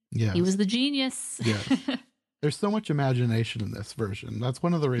 Yeah, he was the genius. Yes. There's so much imagination in this version. That's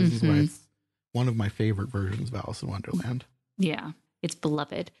one of the reasons why it's one of my favorite versions of Alice in Wonderland. Yeah, it's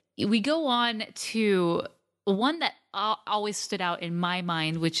beloved. We go on to one that always stood out in my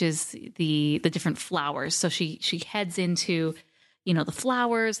mind, which is the different flowers. So she heads into, the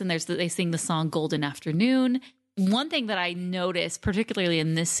flowers, and they sing the song Golden Afternoon. one thing that I noticed, particularly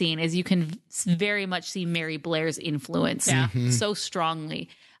in this scene, is you can very much see Mary Blair's influence so strongly,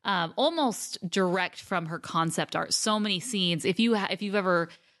 almost direct from her concept art. So many scenes. If you've ever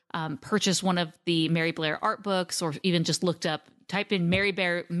purchased one of the Mary Blair art books, or even just type in Mary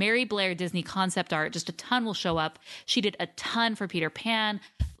Blair Disney concept art, just a ton will show up. She did a ton for Peter Pan.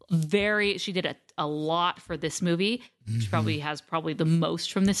 She did a lot for this movie. She probably has the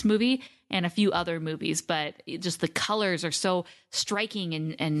most from this movie and a few other movies, but just the colors are so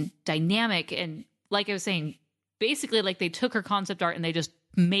striking and dynamic. And like I was saying, basically like they took her concept art and they just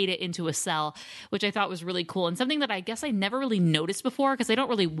made it into a cell, which I thought was really cool. And something that I guess I never really noticed before, because I don't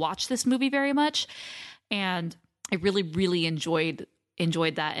really watch this movie very much. And I really, really enjoyed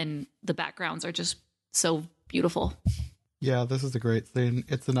that. And the backgrounds are just so beautiful. Yeah, this is a great scene.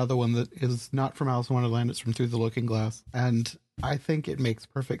 It's another one that is not from Alice in Wonderland. It's from Through the Looking Glass. And I think it makes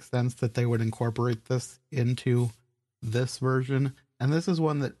perfect sense that they would incorporate this into this version. And this is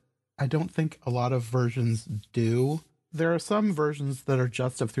one that I don't think a lot of versions do. There are some versions that are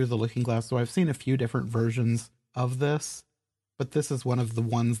just of Through the Looking Glass. So I've seen a few different versions of this. But this is one of the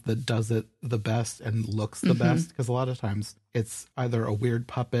ones that does it the best and looks the best, because a lot of times it's either a weird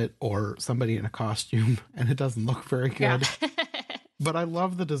puppet or somebody in a costume and it doesn't look very good. Yeah. But I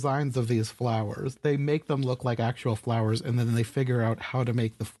love the designs of these flowers. They make them look like actual flowers, and then they figure out how to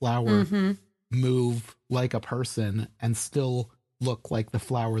make the flower move like a person and still look like the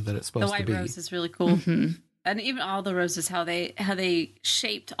flower that it's supposed to be. The white rose is really cool. And even all the roses, how they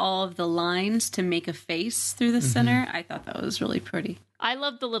shaped all of the lines to make a face through the center. I thought that was really pretty. I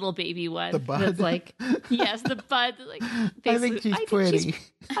love the little baby one. The bud. That's like, yes, the bud. Like, I think she's pretty.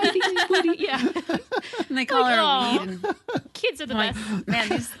 I think she's pretty, yeah. And they call her a weed. And kids are the like, best.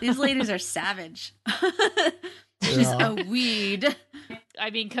 Man, these ladies are savage. She's a weed. I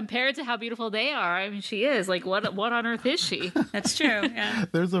mean, compared to how beautiful they are, I mean, she is. Like, what on earth is she? That's true, yeah.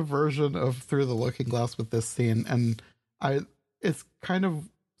 There's a version of Through the Looking Glass with this scene, and it's kind of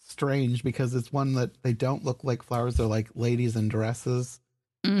strange because it's one that they don't look like flowers. They're like ladies in dresses,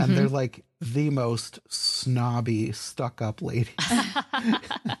 and they're like the most snobby, stuck-up ladies.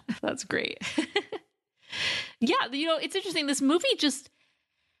 That's great. Yeah, it's interesting. This movie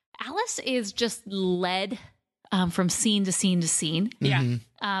Alice is just led from scene to scene to scene. Yeah.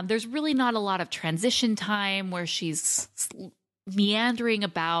 There's really not a lot of transition time where she's meandering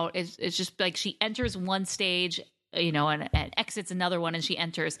about. It's just like she enters one stage, and exits another one, and she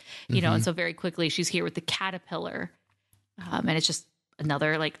enters, and so very quickly she's here with the caterpillar. And it's just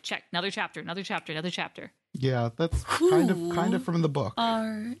another chapter. Yeah, that's kind of from the book.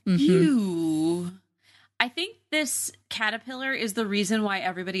 Are you? I think this caterpillar is the reason why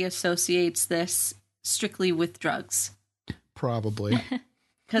everybody associates this strictly with drugs. Probably.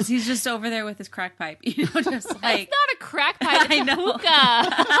 Because he's just over there with his crack pipe, just like... It's not a crack pipe, it's a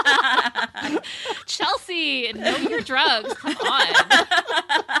hookah. Chelsea, know your drugs. Come on.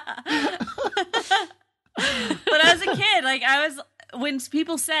 But as a kid, when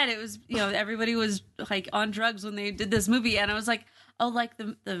people said it was, everybody was like on drugs when they did this movie, and I was like, oh, like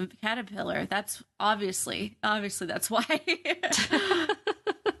the caterpillar. That's obviously that's why.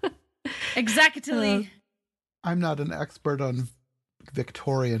 Exactly. I'm not an expert on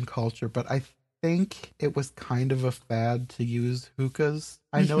Victorian culture, but I think it was kind of a fad to use hookahs.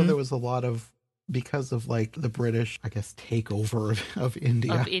 I know there was a lot of, because of like the British, I guess, takeover of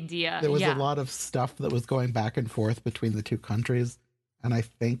India. There was a lot of stuff that was going back and forth between the two countries. And I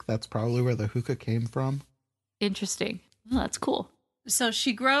think that's probably where the hookah came from. Interesting. Oh, that's cool. So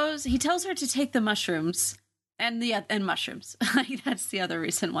she grows, he tells her to take the mushrooms and mushrooms. That's the other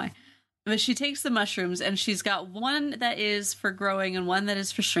reason why. But she takes the mushrooms, and she's got one that is for growing and one that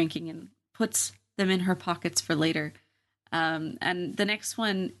is for shrinking, and puts them in her pockets for later. And the next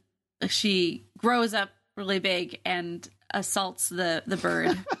one, she grows up really big and assaults the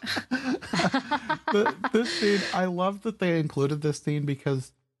bird. This scene, I love that they included this scene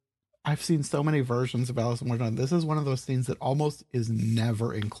because I've seen so many versions of Alice in Wonderland. This is one of those scenes that almost is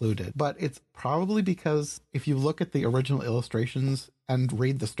never included. But it's probably because if you look at the original illustrations and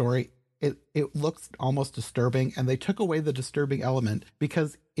read the story, it looks almost disturbing, and they took away the disturbing element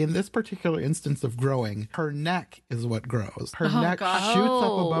because in this particular instance of growing, her neck is what grows. Her neck shoots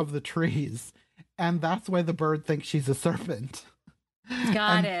up above the trees, and that's why the bird thinks she's a serpent.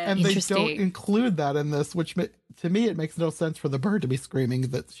 Got it. And they don't include that in this, which to me, it makes no sense for the bird to be screaming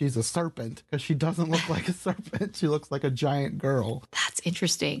that she's a serpent, because she doesn't look like a serpent. She looks like a giant girl. That's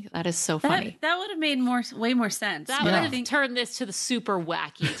interesting. That is so funny. That would have made way more sense. That would have turned this to the super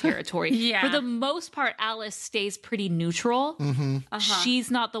wacky territory. Yeah. For the most part, Alice stays pretty neutral.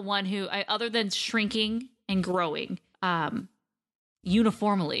 She's not the one who, other than shrinking and growing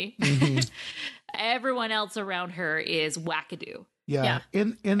uniformly. Everyone else around her is wackadoo. Yeah.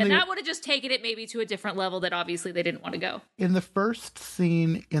 And that would have just taken it maybe to a different level that obviously they didn't want to go. In the first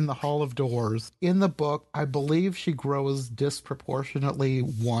scene in the Hall of Doors, in the book, I believe she grows disproportionately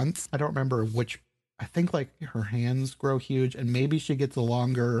once. I don't remember which. I think like her hands grow huge, and maybe she gets a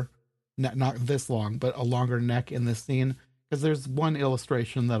longer, not this long, but a longer neck in this scene. Because there's one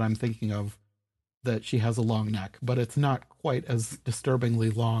illustration that I'm thinking of that she has a long neck, but it's not quite as disturbingly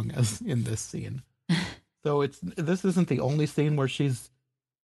long as in this scene. So this isn't the only scene where she's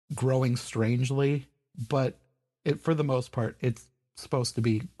growing strangely, but for the most part, it's supposed to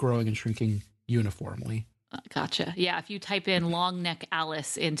be growing and shrinking uniformly. Gotcha. Yeah, if you type in long neck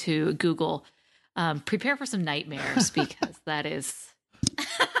Alice into Google, prepare for some nightmares because that is...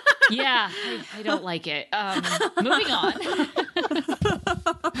 Yeah, I don't like it. Moving on.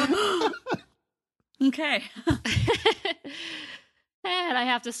 Okay. And I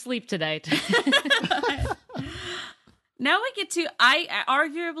have to sleep tonight. Now we get to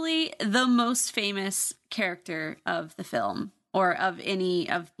arguably the most famous character of the film, or of any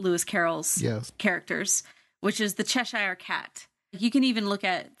of Lewis Carroll's characters, which is the Cheshire Cat. You can even look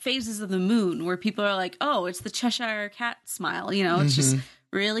at Phases of the Moon, where people are like, oh, it's the Cheshire Cat smile. You know, it's just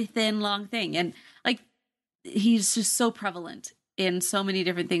really thin, long thing. And like, he's just so prevalent in so many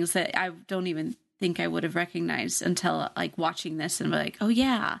different things that I don't even think I would have recognized until like watching this and be like, oh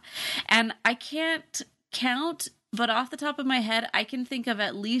yeah. And I can't count, but off the top of my head, I can think of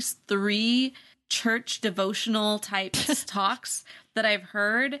at least 3 church devotional type talks that I've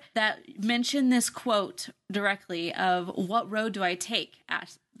heard that mention this quote directly of, what road do I take?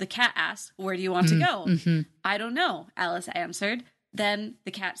 The cat asked, where do you want to go? I don't know, Alice answered. Then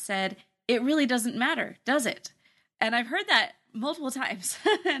the cat said, it really doesn't matter, does it? And I've heard that multiple times.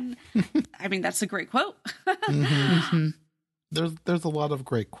 And I mean, that's a great quote. There's a lot of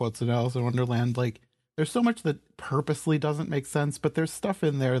great quotes in Alice in Wonderland. Like, there's so much that purposely doesn't make sense, but there's stuff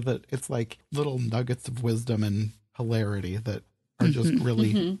in there that it's like little nuggets of wisdom and hilarity that are just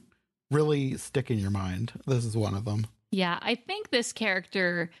really, really stick in your mind. This is one of them. Yeah, I think this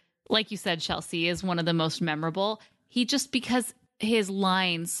character, like you said, Chelsea, is one of the most memorable. Because his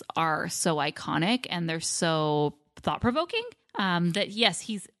lines are so iconic and they're so thought-provoking, that yes,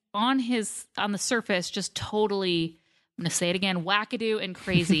 he's on the surface just totally, I'm going to say it again, wackadoo and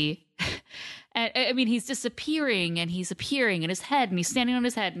crazy. And, I mean, he's disappearing and he's appearing in his head and he's standing on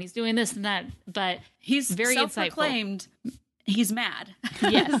his head and he's doing this and that, but he's very self-proclaimed insightful. He's mad.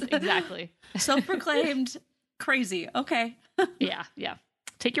 Yes, exactly. Self-proclaimed crazy. Okay. Yeah.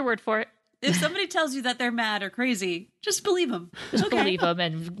 Take your word for it. If somebody tells you that they're mad or crazy, just believe them. Just believe them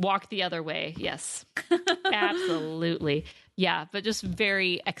and walk the other way. Yes, absolutely. Yeah, but just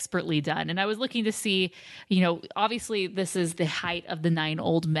very expertly done. And I was looking to see, obviously this is the height of the 9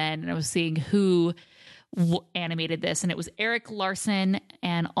 Old Men. And I was seeing who animated this. And it was Eric Larson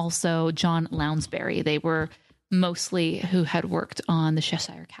and also John Lounsbury. They were mostly who had worked on the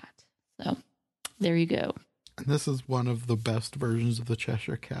Cheshire Cat. So there you go. And this is one of the best versions of the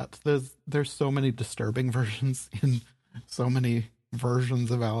Cheshire Cat. There's so many disturbing versions in so many versions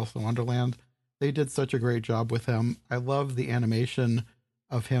of Alice in Wonderland. They did such a great job with him. I love the animation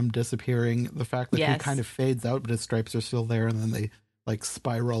of him disappearing. The fact that he kind of fades out, but his stripes are still there, and then they like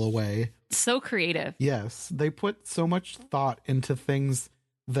spiral away. So creative. Yes. They put so much thought into things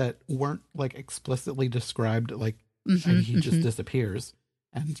that weren't like explicitly described, like and he just disappears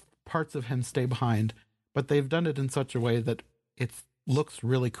and parts of him stay behind. But they've done it in such a way that it looks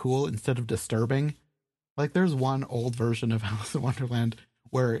really cool instead of disturbing. Like there's one old version of Alice in Wonderland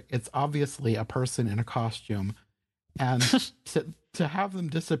where it's obviously a person in a costume, and to have them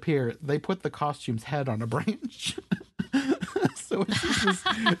disappear, they put the costume's head on a branch. So it's just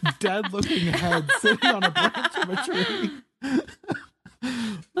this dead-looking head sitting on a branch of a tree.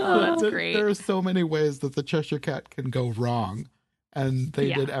 Oh, that's great. There are so many ways that the Cheshire Cat can go wrong, and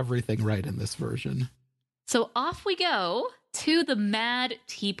they did everything right in this version. So off we go to the Mad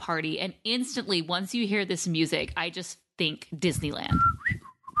Tea Party, and instantly, once you hear this music, I just think Disneyland.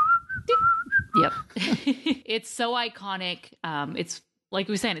 Yep. It's so iconic. It's like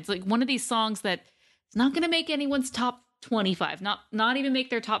we were saying, it's like one of these songs that it's not going to make anyone's top 25, not even make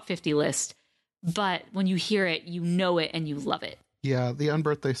their top 50 list. But when you hear it, you know it and you love it. Yeah, the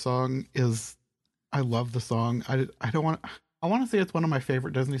Unbirthday song I love the song. I want to say it's one of my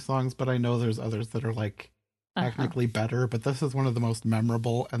favorite Disney songs, but I know there's others that are like technically better, but this is one of the most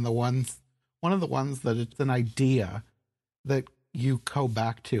memorable, and one of the ones that it's an idea that you go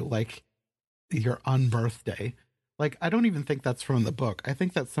back to, like your unbirthday. Like, I don't even think that's from the book. I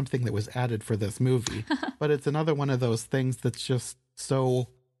think that's something that was added for this movie. But it's another one of those things that's just so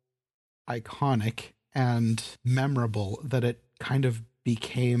iconic and memorable that it kind of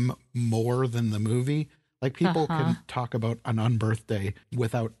became more than the movie. Like, people can talk about an unbirthday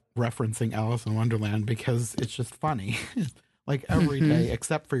without referencing Alice in Wonderland because it's just funny. Like, every day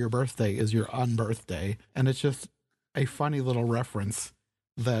except for your birthday is your unbirthday. And it's just a funny little reference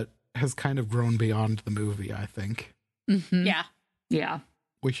that has kind of grown beyond the movie, I think. Mm-hmm. Yeah. Yeah.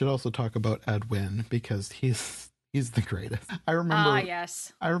 We should also talk about Ed Wynn because he's the greatest. I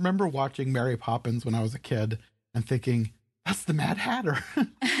remember watching Mary Poppins when I was a kid and thinking, that's the Mad Hatter.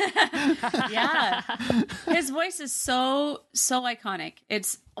 Yeah. His voice is so iconic.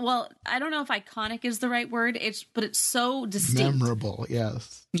 It's, well, I don't know if iconic is the right word, but it's so distinct. Memorable,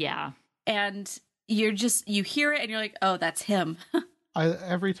 yes. Yeah. And you hear it and you're like, oh, that's him.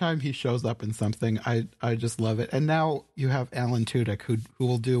 Every time he shows up in something, I just love it. And now you have Alan Tudyk who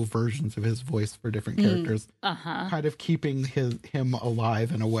will do versions of his voice for different characters, kind of keeping him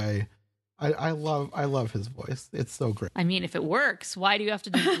alive in a way. I love his voice. It's so great. I mean, if it works, why do you have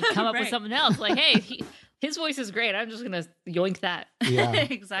to come up with something else? Like, hey, his voice is great. I'm just gonna yoink that. Yeah,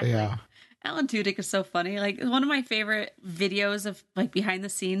 exactly. Yeah. Alan Tudyk is so funny. Like, one of my favorite videos of like behind the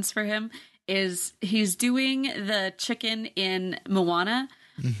scenes for him is he's doing the chicken in Moana.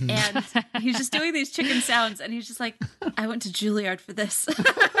 And he's just doing these chicken sounds and he's just like, I went to Juilliard for this.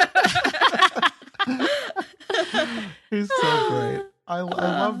 He's so great. I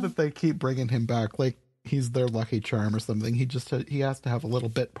love that they keep bringing him back like he's their Lucky Charm or something. He has to have a little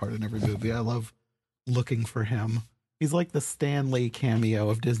bit part in every movie. I love looking for him. He's like the Stan Lee cameo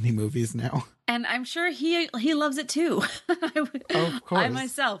of Disney movies now. And I'm sure he loves it too. Of course. I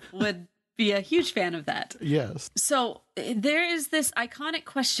myself would be a huge fan of that. Yes. So there is this iconic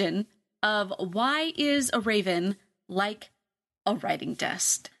question of why is a raven like a writing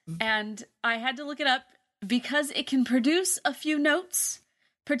desk? And I had to look it up because it can produce a few notes,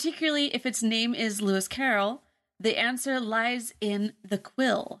 particularly if its name is Lewis Carroll. The answer lies in the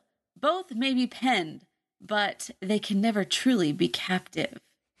quill. Both may be penned, but they can never truly be captive.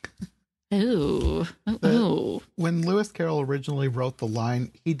 Ooh. When Lewis Carroll originally wrote the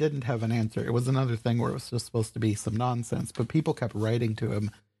line, he didn't have an answer. It was another thing where it was just supposed to be some nonsense, but people kept writing to him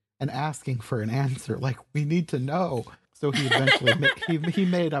and asking for an answer. Like, we need to know. So he eventually he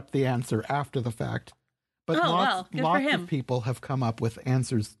made up the answer after the fact. But lots of people have come up with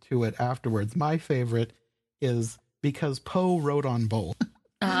answers to it afterwards. My favorite is because Poe wrote on both.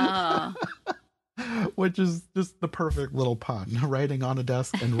 Which is just the perfect little pun. Writing on a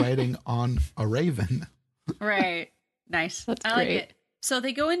desk and writing on a raven. Right. Nice. That's I great. like it. So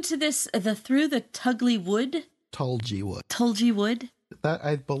they go into this, through the Tugly Wood. Tulgey Wood. Tulgey Wood. That,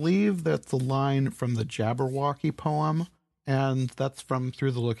 I believe that's a line from the Jabberwocky poem, and that's from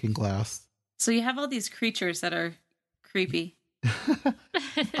Through the Looking Glass. So you have all these creatures that are creepy.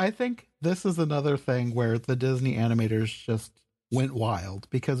 I think this is another thing where the Disney animators just went wild,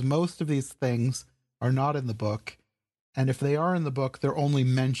 because most of these things are not in the book, and if they are in the book, they're only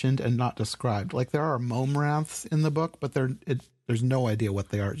mentioned and not described. Like, there are Momraths in the book, but there's no idea what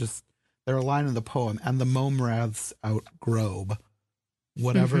they are. Just they're a line in the poem, and the Momraths outgrobe,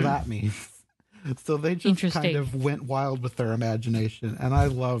 whatever that means. So they just kind of went wild with their imagination, and I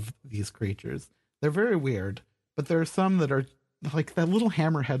love these creatures. They're very weird, but there are some that are like the little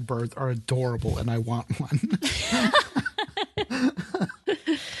hammerhead birds are adorable, and I want one.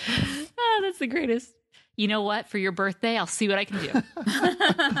 That's the greatest. You know what? For your birthday, I'll see what I can do.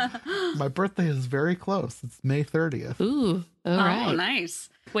 My birthday is very close. It's May 30th. Ooh, all right. Oh, nice.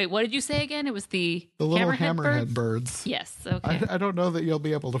 Wait, what did you say again? It was the little hammerhead birds. Yes, okay. I don't know that you'll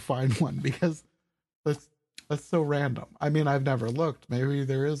be able to find one because that's so random. I mean, I've never looked. Maybe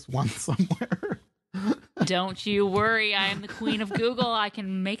there is one somewhere. Don't you worry. I am the queen of Google. I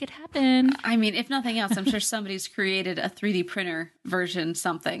can make it happen. I mean, if nothing else, I'm sure somebody's created a 3D printer version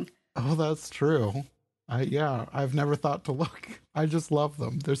something. Oh, that's true. I've never thought to look. I just love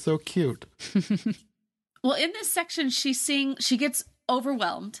them. They're so cute. Well, in this section, she gets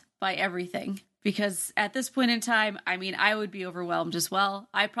overwhelmed by everything because at this point in time, I mean, I would be overwhelmed as well.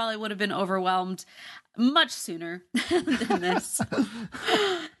 I probably would have been overwhelmed much sooner than this.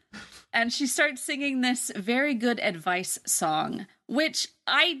 And she starts singing this very good advice song, which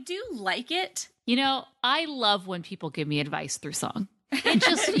I do like it. You know, I love when people give me advice through song. It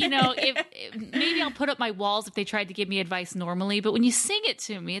just, you know, maybe I'll put up my walls if they tried to give me advice normally, but when you sing it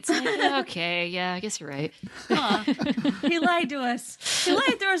to me, it's like, okay, yeah, I guess you're right. Huh. He lied to us. He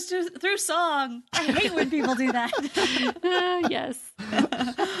lied to us through song. I hate when people do that. Yes.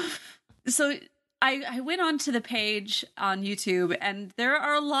 So I went onto the page on YouTube, and there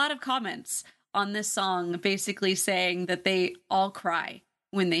are a lot of comments on this song basically saying that they all cry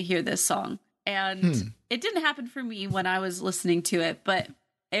when they hear this song. And it didn't happen for me when I was listening to it, but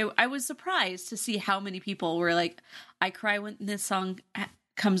I was surprised to see how many people were like, I cry when this song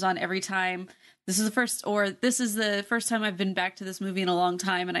comes on every time. This is the first time I've been back to this movie in a long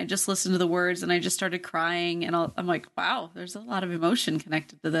time, and I just listened to the words and I just started crying, and I'm like, wow, there's a lot of emotion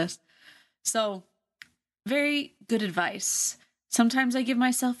connected to this. So, very good advice. Sometimes I give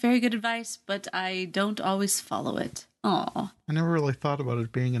myself very good advice, but I don't always follow it. Aw. I never really thought about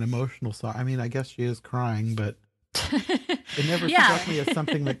it being an emotional song. I mean, I guess she is crying, but it never struck me as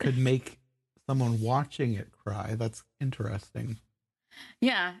something that could make someone watching it cry. That's interesting.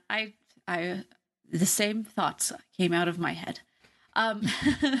 Yeah, I the same thoughts came out of my head.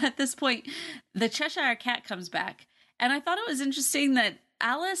 At this point, the Cheshire Cat comes back, and I thought it was interesting that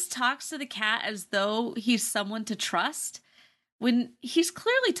Alice talks to the cat as though he's someone to trust, when he's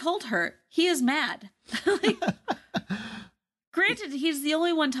clearly told her he is mad. Like, granted, he's the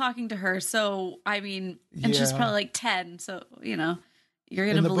only one talking to her, so, I mean, and she's probably like 10, so, you know, you're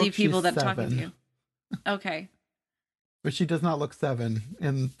going to believe people that are talking to you. Okay. But she does not look 7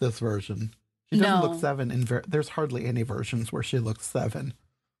 in this version. She doesn't look 7 in there's hardly any versions where she looks 7.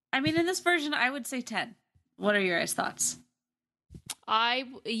 I mean, in this version, I would say 10. What are your guys' thoughts?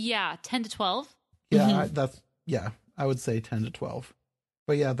 10 to 12. Yeah, I would say 10 to 12.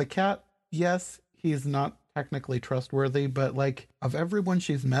 But yeah, the cat, yes, he's not technically trustworthy, but like, of everyone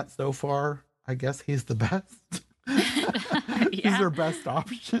she's met so far, I guess he's the best. He's her best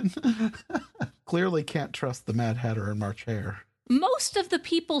option. Clearly can't trust the Mad Hatter and March Hare. Most of the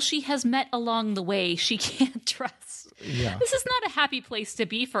people she has met along the way, she can't trust. Yeah. This is not a happy place to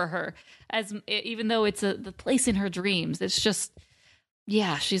be for her, even though it's the place in her dreams. It's just,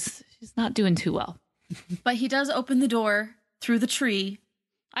 she's not doing too well. But he does open the door through the tree.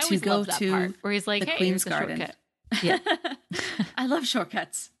 I always love that part where he's like, the "Hey, Queen's here's a Garden." shortcut." Yeah, I love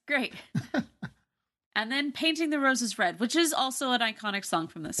shortcuts. Great. And then Painting the Roses Red, which is also an iconic song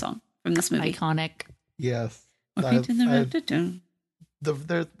from this movie. Iconic. Yes. Painting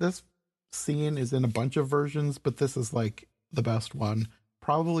the This scene is in a bunch of versions, but this is like the best one,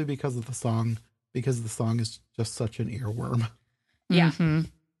 probably because the song is just such an earworm. Yeah. Mm-hmm.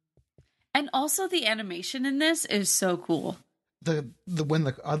 And also the animation in this is so cool. The when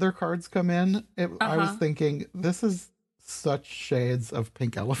the other cards come in, I was thinking, this is such shades of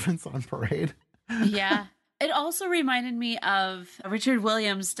Pink Elephants on Parade. Yeah. It also reminded me of Richard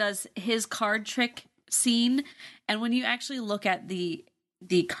Williams does his card trick scene. And when you actually look at the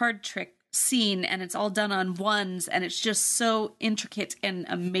card trick scene, and it's all done on ones, and it's just so intricate and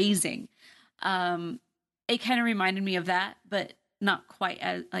amazing. It kind of reminded me of that, but not quite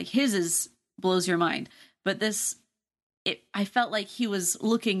as, like, his blows your mind. But I felt like he was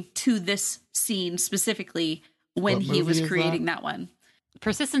looking to this scene specifically when he was creating that one.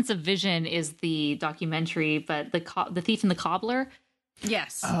 Persistence of Vision is the documentary, but the Thief and the Cobbler.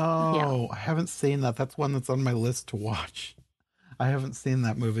 Yes. Oh, I haven't seen that. That's one that's on my list to watch. I haven't seen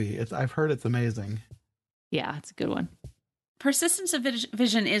that movie. I've heard it's amazing. Yeah, it's a good one. Persistence of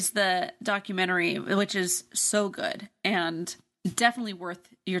Vision is the documentary, which is so good and definitely worth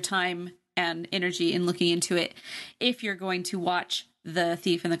your time and energy in looking into it if you're going to watch The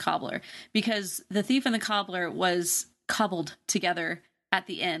Thief and the Cobbler, because The Thief and the Cobbler was cobbled together at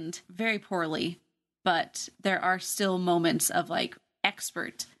the end very poorly, but there are still moments of like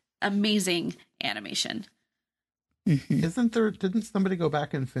expert, amazing animation. Mm-hmm. Didn't somebody go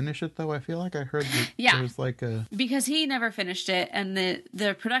back and finish it though? I feel like I heard that there's like because he never finished it, and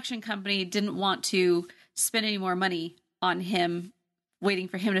the production company didn't want to spend any more money on him waiting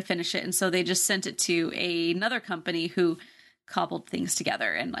for him to finish it, and so they just sent it to another company who cobbled things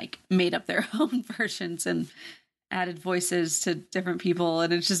together and like made up their own versions and added voices to different people,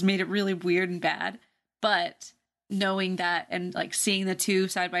 and it just made it really weird and bad. But knowing that and like seeing the two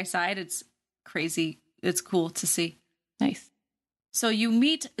side by side, it's crazy. It's cool to see. Nice. So you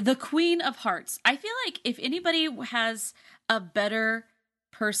meet the Queen of Hearts. I feel like if anybody has a better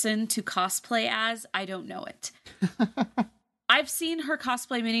person to cosplay as, I don't know it. I've seen her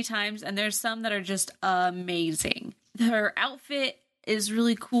cosplay many times, and there's some that are just amazing. Her outfit is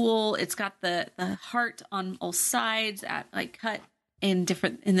really cool. It's got the heart on all sides, cut in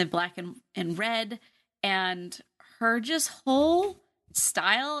the black and red, and her just whole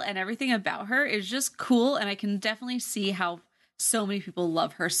style and everything about her is just cool, and I can definitely see how so many people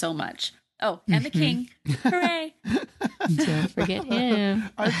love her so much. Oh, and the king. Hooray. Don't forget him.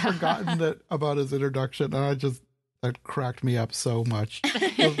 I've forgotten about his introduction, and that cracked me up so much.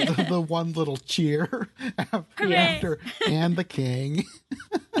 The one little cheer after and the king.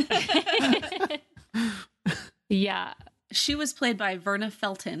 Yeah. She was played by Verna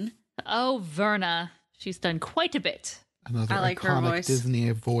Felton. Oh, Verna. She's done quite a bit. Another I like her iconic voice. Disney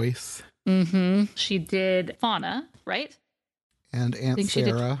voice. Mm-hmm. She did Fauna, right? And Aunt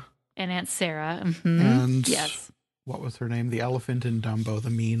Sarah. And Aunt Sarah. Mm-hmm. And yes. What was her name? The elephant in Dumbo,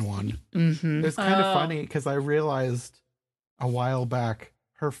 the mean one. Mm-hmm. It's kind of funny because I realized a while back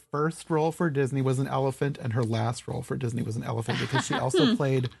her first role for Disney was an elephant and her last role for Disney was an elephant because she also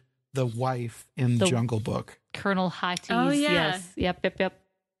played the wife in Jungle Book. Colonel Hatties. Oh, yeah. Yes. Yep.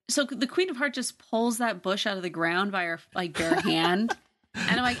 So the Queen of Heart just pulls that bush out of the ground by her bare hand.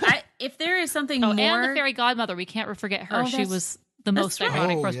 And I'm like, if there is something more. And the fairy godmother. We can't forget her. She was the most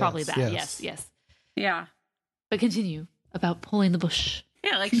iconic person, probably that. Yes. Yeah. But continue about pulling the bush.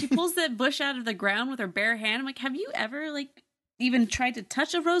 Yeah, like she pulls the bush out of the ground with her bare hand. I'm like, have you ever even tried to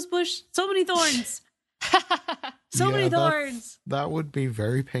touch a rose bush? So many thorns. Many thorns. That would be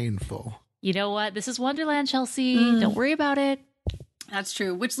very painful. You know what? This is Wonderland, Chelsea. Don't worry about it. That's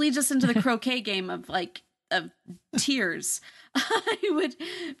true. Which leads us into the croquet game of tears. I would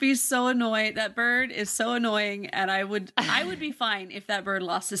be so annoyed. That bird is so annoying, and I would be fine if that bird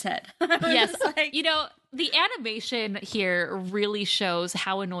lost his head. Yes, the animation here really shows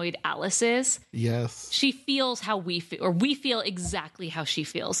how annoyed Alice is. Yes, she feels how we feel, or we feel exactly how she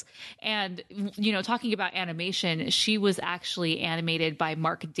feels. And talking about animation, she was actually animated by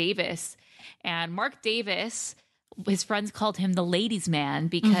Mark Davis, and Mark Davis, his friends called him the ladies' man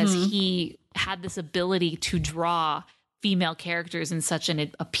because he had this ability to draw female characters in such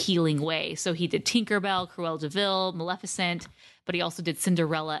an appealing way. So he did Tinkerbell, Cruella de Vil, Maleficent, but he also did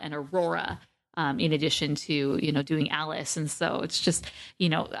Cinderella and Aurora, in addition to, doing Alice. And so it's just,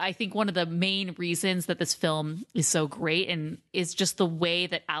 I think one of the main reasons that this film is so great and is just the way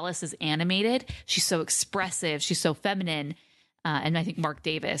that Alice is animated. She's so expressive. She's so feminine. And I think Mark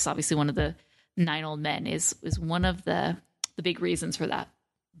Davis, obviously one of the 9 Old Men, is one of the big reasons for that.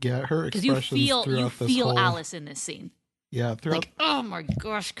 Yeah, her expressions you feel Alice in this scene. Yeah, throughout. Oh my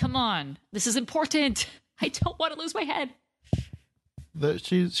gosh, come on. This is important. I don't want to lose my head.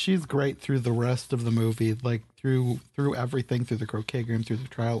 She's great through the rest of the movie, through everything, through the croquet game, through the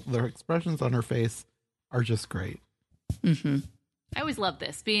trial. The expressions on her face are just great. Mm-hmm. I always loved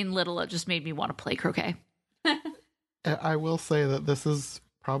this. Being little, it just made me want to play croquet. I will say that this is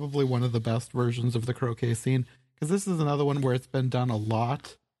probably one of the best versions of the croquet scene, because this is another one where it's been done a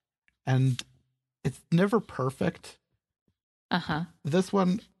lot, and it's never perfect. Uh-huh. This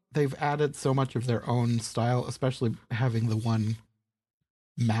one, they've added so much of their own style, especially having the one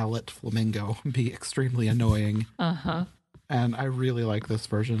mallet flamingo be extremely annoying. Uh-huh. And I really like this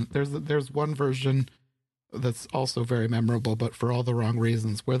version. There's one version that's also very memorable, but for all the wrong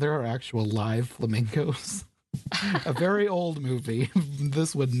reasons, where there are actual live flamingos. A very old movie.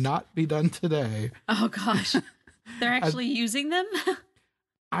 This would not be done today. Oh gosh. They're actually using them?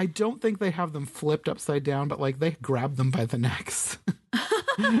 I don't think they have them flipped upside down, but they grab them by the necks.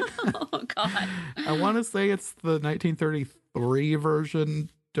 Oh God. I want to say it's the 1933 version.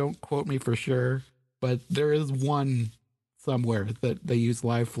 Don't quote me for sure, but there is one somewhere that they use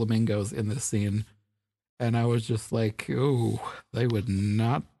live flamingos in this scene. And I was just like, oh, that would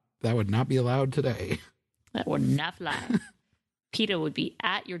not be allowed today. That would not fly. PETA would be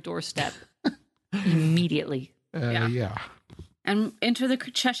at your doorstep immediately. Yeah. And enter the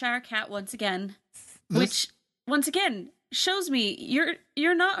Cheshire Cat once again, which once again shows me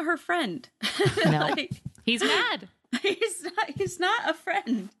you're not her friend. No, he's mad. He's not a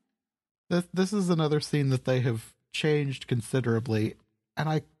friend. This is another scene that they have changed considerably, and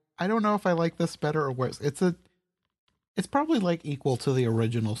I don't know if I like this better or worse. It's probably equal to the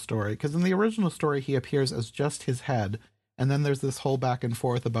original story, because in the original story he appears as just his head, and then there's this whole back and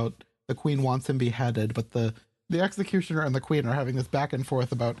forth about the queen wants him beheaded, but the executioner and the queen are having this back and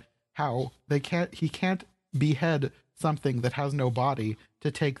forth about how he can't behead something that has no body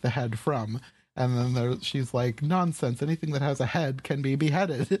to take the head from. And then she's like, nonsense, anything that has a head can be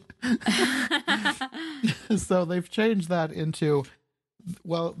beheaded. So they've changed that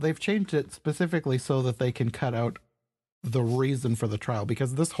they've changed it specifically so that they can cut out the reason for the trial,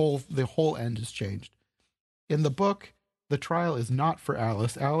 because the whole end is changed. In the book, the trial is not for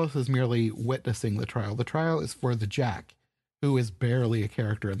Alice. Alice is merely witnessing the trial. The trial is for the Jack, who is barely a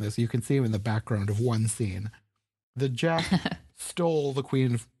character in this. You can see him in the background of one scene. The Jack stole the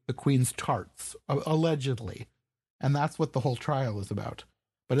queen's tarts, allegedly, and that's what the whole trial is about.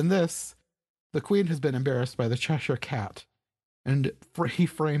 But in this, the queen has been embarrassed by the Cheshire Cat, and he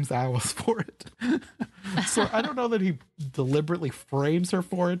frames Alice for it. So I don't know that he deliberately frames her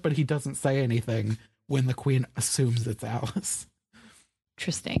for it, but he doesn't say anything when the Queen assumes it's Alice.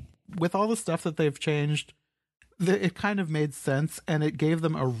 Interesting. With all the stuff that they've changed, it kind of made sense, and it gave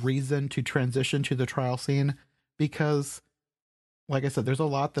them a reason to transition to the trial scene because, like I said, there's a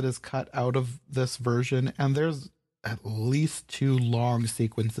lot that is cut out of this version, and there's at least 2 long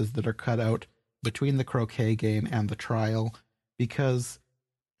sequences that are cut out between the croquet game and the trial, because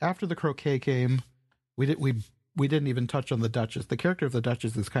after the croquet game, we didn't even touch on the Duchess. The character of the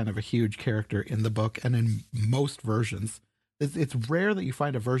Duchess is kind of a huge character in the book, and in most versions. It's rare that you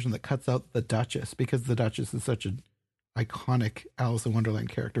find a version that cuts out the Duchess, because the Duchess is such an iconic Alice in Wonderland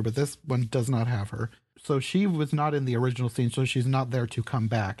character, but this one does not have her. So she was not in the original scene, so she's not there to come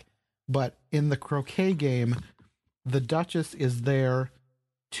back. But in the croquet game, the Duchess is there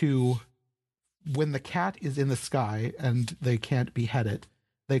to, when the cat is in the sky and they can't behead it,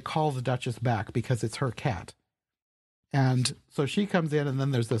 they call the Duchess back because it's her cat. And so she comes in, and then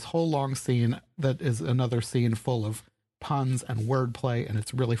there's this whole long scene that is another scene full of puns and wordplay, and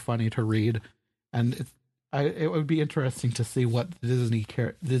it's really funny to read. And it would be interesting to see what the Disney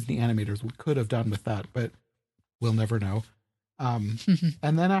animators could have done with that, but we'll never know. And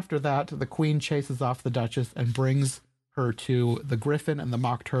then after that, the Queen chases off the Duchess and brings her to the Griffin and the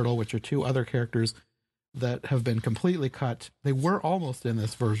Mock Turtle, which are 2 other characters that have been completely cut. They were almost in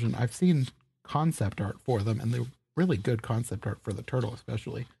this version. I've seen concept art for them, and they're really good concept art for the turtle,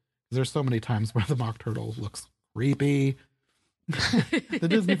 especially. There's so many times where the Mock Turtle looks creepy. The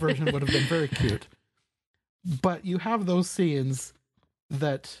Disney version would have been very cute. But you have those scenes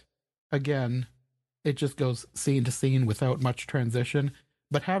that, again, it just goes scene to scene without much transition.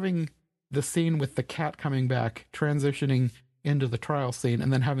 But having the scene with the cat coming back, transitioning into the trial scene,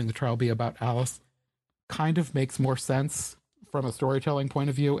 and then having the trial be about Alice kind of makes more sense from a storytelling point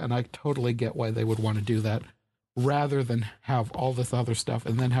of view, and I totally get why they would want to do that, rather than have all this other stuff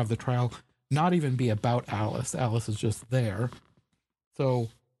and then have the trial not even be about Alice. Alice is just there. So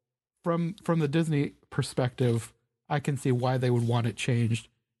from the Disney perspective, I can see why they would want it changed,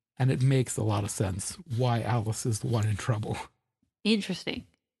 and it makes a lot of sense why Alice is the one in trouble. Interesting.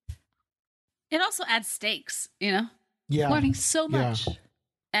 It also adds stakes, you know? Yeah. Learning so much. Yeah.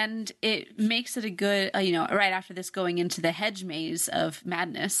 And it makes it a good, right after this going into the hedge maze of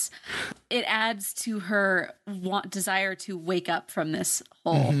madness, it adds to her desire to wake up from this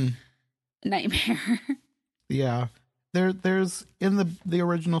whole nightmare. Yeah. There's in the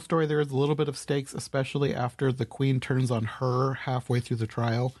original story, there is a little bit of stakes, especially after the Queen turns on her halfway through the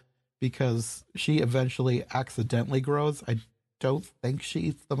trial, because she eventually accidentally grows. I don't think she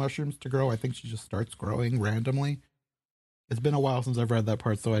eats the mushrooms to grow. I think she just starts growing randomly. It's been a while since I've read that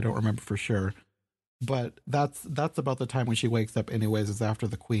part, so I don't remember for sure. But that's about the time when she wakes up anyways, is after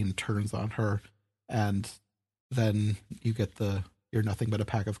the Queen turns on her. And then you get the "you're nothing but a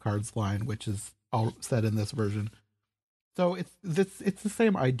pack of cards" line, which is all said in this version. So it's the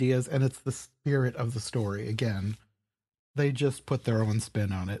same ideas, and it's the spirit of the story. Again, they just put their own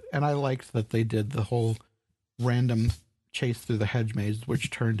spin on it. And I liked that they did the whole random chase through the hedge maze, which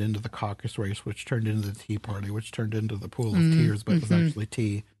turned into the caucus race, which turned into the tea party, which turned into the pool of tears, but it was actually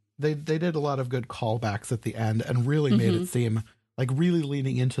tea. They did a lot of good callbacks at the end and really made it seem like really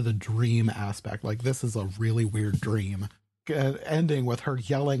leaning into the dream aspect. Like, this is a really weird dream. Ending with her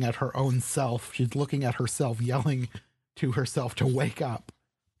yelling at her own self. She's looking at herself, yelling to herself to wake up.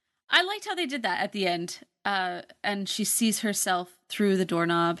 I liked how they did that at the end. And she sees herself through the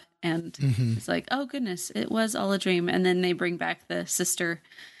doorknob, and it's like, oh goodness, it was all a dream. And then they bring back the sister,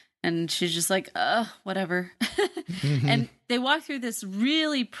 and she's just like, whatever. And they walk through this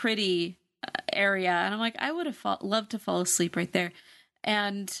really pretty area, and I'm like, I would have loved to fall asleep right there.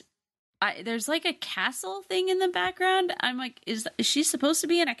 And there's like a castle thing in the background. I'm like, is she supposed to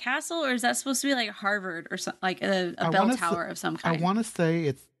be in a castle, or is that supposed to be like Harvard or something, like a bell tower of some kind? I want to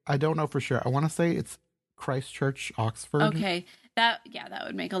say I don't know for sure. I want to say it's Christchurch, Oxford. Okay. That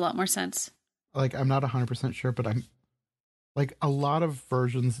would make a lot more sense. Like, I'm not 100% sure, but I'm like, a lot of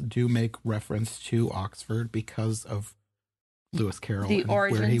versions do make reference to Oxford because of Lewis Carroll and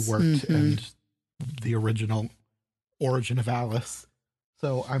where he worked and the original origin of Alice.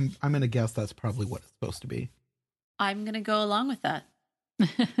 So I'm going to guess that's probably what it's supposed to be. I'm going to go along with that.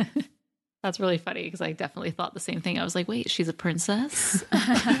 That's really funny, because I definitely thought the same thing. I was like, wait, she's a princess?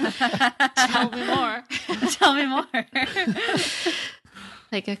 Tell me more. Tell me more.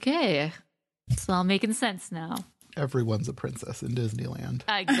 Like, okay, it's all making sense now. Everyone's a princess in Disneyland.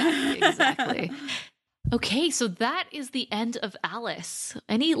 Exactly. Okay, so that is the end of Alice.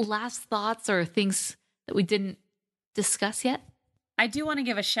 Any last thoughts or things that we didn't discuss yet? I do want to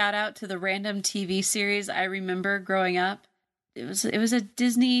give a shout out to the random TV series I remember growing up. It was a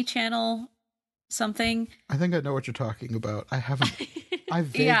Disney Channel something. I think I know what you're talking about. I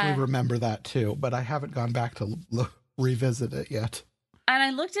vaguely remember that too, but I haven't gone back to revisit it yet. And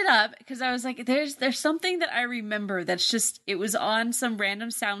I looked it up because I was like, there's something that I remember that's just, it was on some random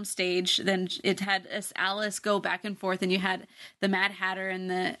soundstage. Then it had Alice go back and forth, and you had the Mad Hatter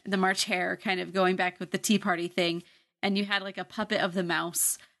and the March Hare kind of going back with the Tea Party thing. And you had like a puppet of the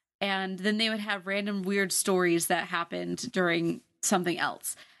mouse. And then they would have random weird stories that happened during something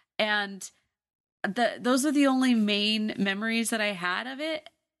else. And those are the only main memories that I had of it.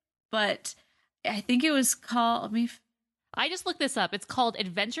 But I think it was called, I just looked this up. It's called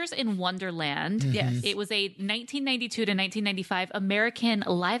Adventures in Wonderland. Mm-hmm. Yes. It was a 1992 to 1995 American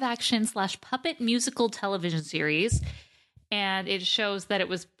live action / puppet musical television series. And it shows that it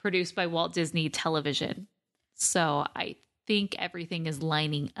was produced by Walt Disney Television. So I think everything is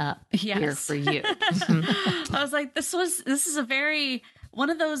lining up here for you. I was like, this is a very, one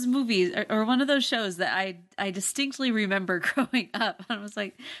of those movies or one of those shows that I distinctly remember growing up. And I was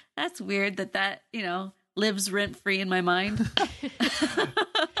like, that's weird that, lives rent free in my mind.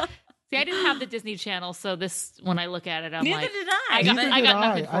 See, I didn't have the Disney Channel, so this, when I look at it, I'm Neither like, did I. I got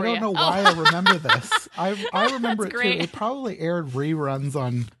nothing for I don't you. know why I remember this. I remember it great. too. It probably aired reruns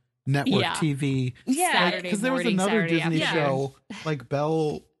on network TV. Yeah. Saturday Because there was morning, another Saturday Disney afternoon. show, like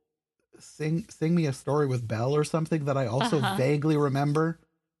Belle, Sing Me a Story with Belle or something that I also vaguely remember,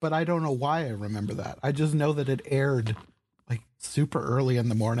 but I don't know why I remember that. I just know that it aired like super early in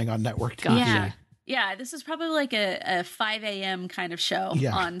the morning on network TV. Gotcha. Yeah, this is probably like a 5 a.m. kind of show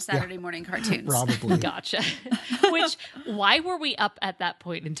on Saturday morning cartoons. Probably. Gotcha. Why were we up at that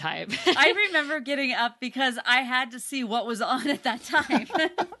point in time? I remember getting up because I had to see what was on at that time.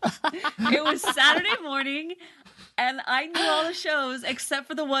 It was Saturday morning, and I knew all the shows except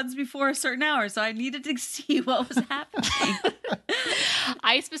for the ones before a certain hour, so I needed to see what was happening.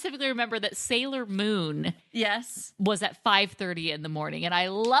 I specifically remember that Sailor Moon was at 5:30 in the morning, and I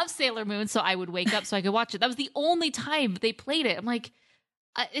love Sailor Moon, so I would wake up so I could watch it. That was the only time they played it. I'm like,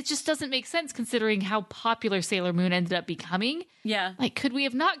 it just doesn't make sense considering how popular Sailor Moon ended up becoming. Yeah. Like, could we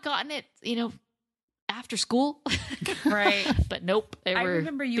have not gotten it, after school? Right. But nope, there were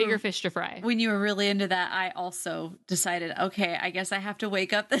bigger fish to fry. When you were really into that, I also decided, okay, I guess I have to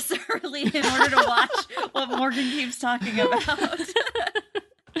wake up this early in order to watch what Morgan keeps talking about.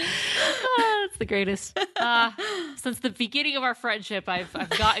 That's the greatest. Since the beginning of our friendship, I've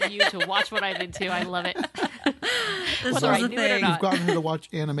gotten you to watch what I'm into. I love it. Whether I knew it or You've not. gotten her to watch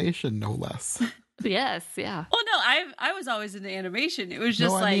animation, no less. Yes, yeah. Well, no, I was always into animation. It was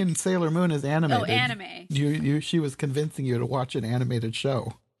just I mean Sailor Moon is animated. Oh, anime. She was convincing you to watch an animated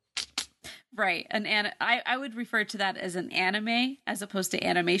show. Right. I would refer to that as an anime as opposed to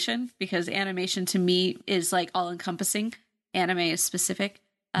animation, because animation to me is like all encompassing. Anime is specific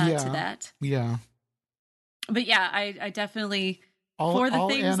to that. Yeah. But yeah, I definitely, all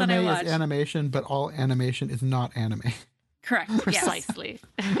things that I anime watch. is animation, but all animation is not anime. Correct. Precisely.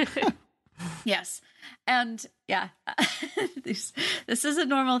 Yes. And yeah, this is a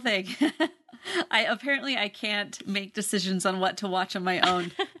normal thing. I can't make decisions on what to watch on my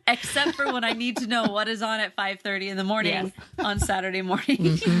own, except for when I need to know what is on at 5:30 in the morning on Saturday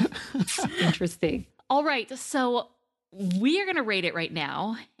morning. Interesting. All right. So we are going to rate it right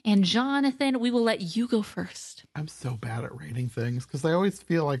now. And Jonathan, we will let you go first. I'm so bad at rating things because I always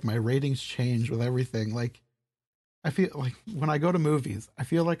feel like my ratings change with everything. Like, I feel like when I go to movies, I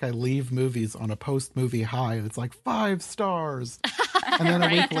feel like I leave movies on a post-movie high. And it's like 5 stars. And then a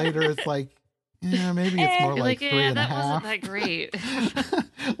week later, it's like, yeah, maybe it's more like 3.5. That wasn't that great.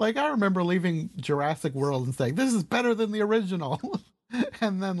 Like, I remember leaving Jurassic World and saying, this is better than the original.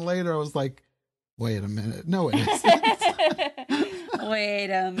 And then later I was like, wait a minute. No, it isn't.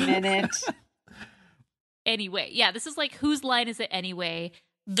 Wait a minute. Anyway, yeah, this is like, whose line is it anyway?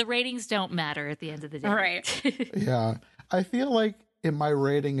 The ratings don't matter at the end of the day. Right. Yeah. I feel like my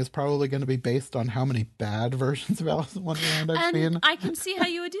rating is probably going to be based on how many bad versions of Alice in Wonderland I've seen. I can see how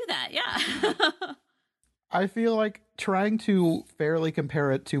you would do that. Yeah. I feel like trying to fairly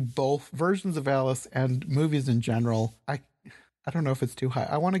compare it to both versions of Alice and movies in general, I don't know if it's too high.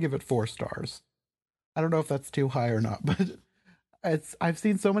 I want to give it 4 stars. I don't know if that's too high or not, but I've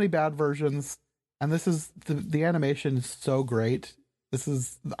seen so many bad versions, and this is the animation is so great.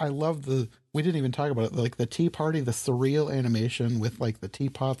 I love we didn't even talk about it, like the tea party, the surreal animation with like the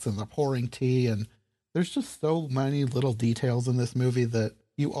teapots and the pouring tea, and there's just so many little details in this movie that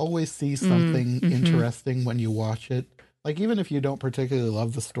you always see something interesting when you watch it. Like, even if you don't particularly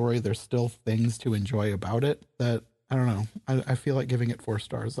love the story, there's still things to enjoy about it that I don't know. I feel like giving it 4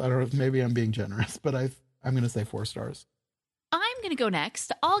 stars. I don't know. Maybe I'm being generous, but I'm going to say 4 stars. I'm going to go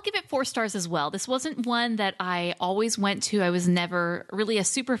next. I'll give it 4 stars as well. This wasn't one that I always went to. I was never really a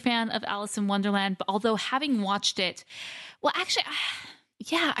super fan of Alice in Wonderland, but although having watched it, well, actually,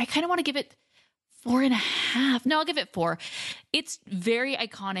 yeah, I kind of want to give it 4.5. No, I'll give it 4. It's very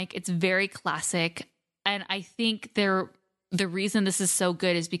iconic. It's very classic. And I think the reason this is so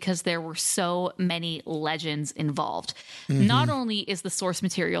good is because there were so many legends involved. Mm-hmm. Not only is the source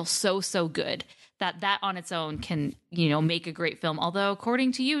material so good that on its own can, make a great film. Although,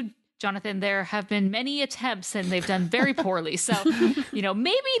 according to you, Jonathan, there have been many attempts and they've done very poorly. So,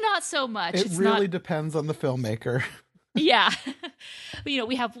 maybe not so much. It really depends on the filmmaker. Yeah.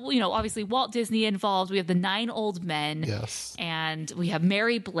 We have, obviously Walt Disney involved. We have the 9 Old Men. Yes. And we have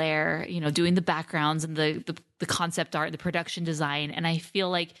Mary Blair, doing the backgrounds and the concept art, the production design. And I feel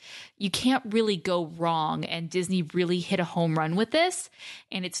like you can't really go wrong. And Disney really hit a home run with this.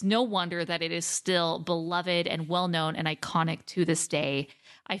 And it's no wonder that it is still beloved and well-known and iconic to this day.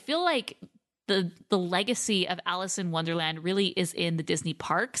 I feel like the legacy of Alice in Wonderland really is in the Disney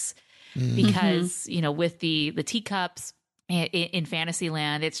parks. Because, with the teacups in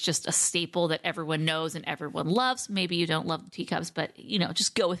Fantasyland, it's just a staple that everyone knows and everyone loves. Maybe you don't love the teacups, but,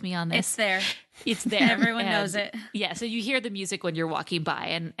 just go with me on this. It's there. It's there. Everyone knows it. Yeah. So you hear the music when you're walking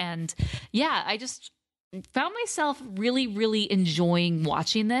by. And yeah, I just found myself really, really enjoying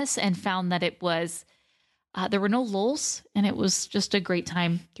watching this and found that it was, there were no lulls and it was just a great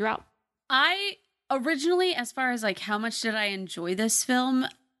time throughout. I originally, as far as like how much did I enjoy this film,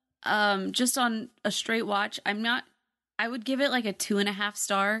 just on a straight watch, I would give it like a 2.5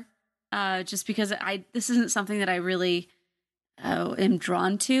 star, just because this isn't something that I really am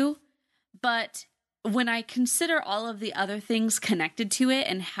drawn to. But when I consider all of the other things connected to it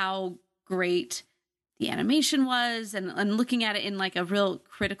and how great the animation was and looking at it in like a real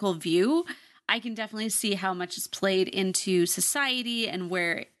critical view, I can definitely see how much is played into society and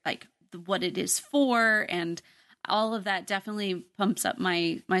where like what it is for, and all of that definitely pumps up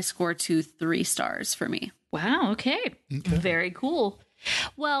my score to 3 stars for me. Wow. Okay. Very cool.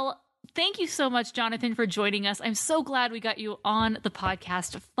 Well, thank you so much, Jonathan, for joining us. I'm so glad we got you on the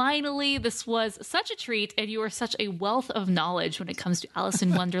podcast. Finally, this was such a treat, and you are such a wealth of knowledge when it comes to Alice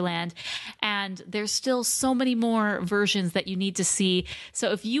in Wonderland. And there's still so many more versions that you need to see.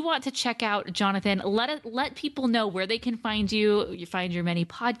 So if you want to check out Jonathan, let people know where they can find you. You find your many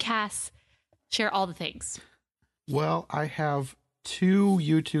podcasts. Share all the things. Well, I have 2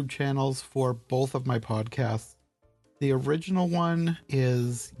 YouTube channels for both of my podcasts. The original one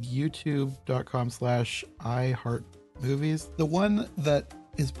is youtube.com/iHeartMovies. The one that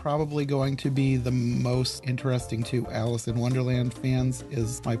is probably going to be the most interesting to Alice in Wonderland fans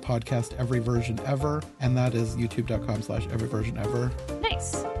is my podcast, Every Version Ever, and that is youtube.com/everyversionever.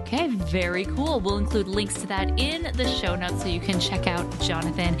 Nice. Okay, very cool. We'll include links to that in the show notes so you can check out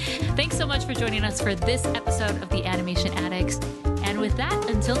Jonathan. Thanks so much for joining us for this episode of The Animation Addicts. And with that,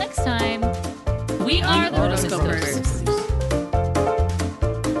 until next time, we are the Rotoscopers.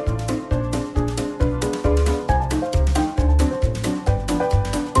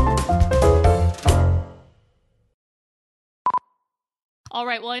 All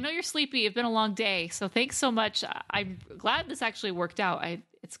right. Well, I know you're sleepy. It's been a long day. So thanks so much. I'm glad this actually worked out.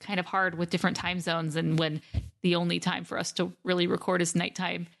 It's kind of hard with different time zones and when the only time for us to really record is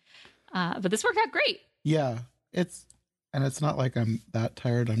nighttime. But this worked out great. Yeah. It's not like I'm that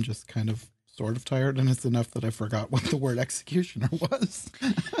tired. I'm just kind of sort of tired. And it's enough that I forgot what the word executioner was.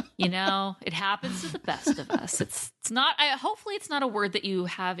 It happens to the best of us. It's not, hopefully it's not a word that you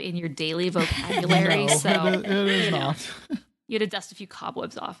have in your daily vocabulary. No, so it is not. You had to dust a few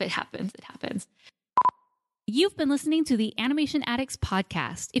cobwebs off. It happens. You've been listening to the Animation Addicts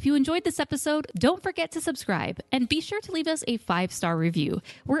podcast. If you enjoyed this episode, don't forget to subscribe and be sure to leave us a 5-star review.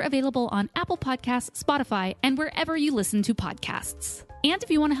 We're available on Apple Podcasts, Spotify, and wherever you listen to podcasts. And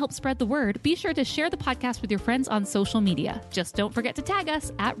if you want to help spread the word, be sure to share the podcast with your friends on social media. Just don't forget to tag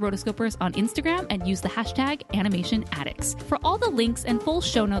us at Rotoscopers on Instagram and use the hashtag #AnimationAddicts. For all the links and full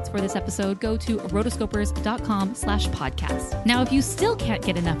show notes for this episode, go to rotoscopers.com/podcast. Now, if you still can't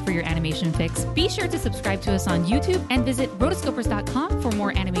get enough for your animation fix, be sure to subscribe to us on YouTube and visit rotoscopers.com for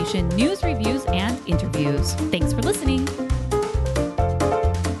more animation news, reviews, and interviews. Thanks for listening.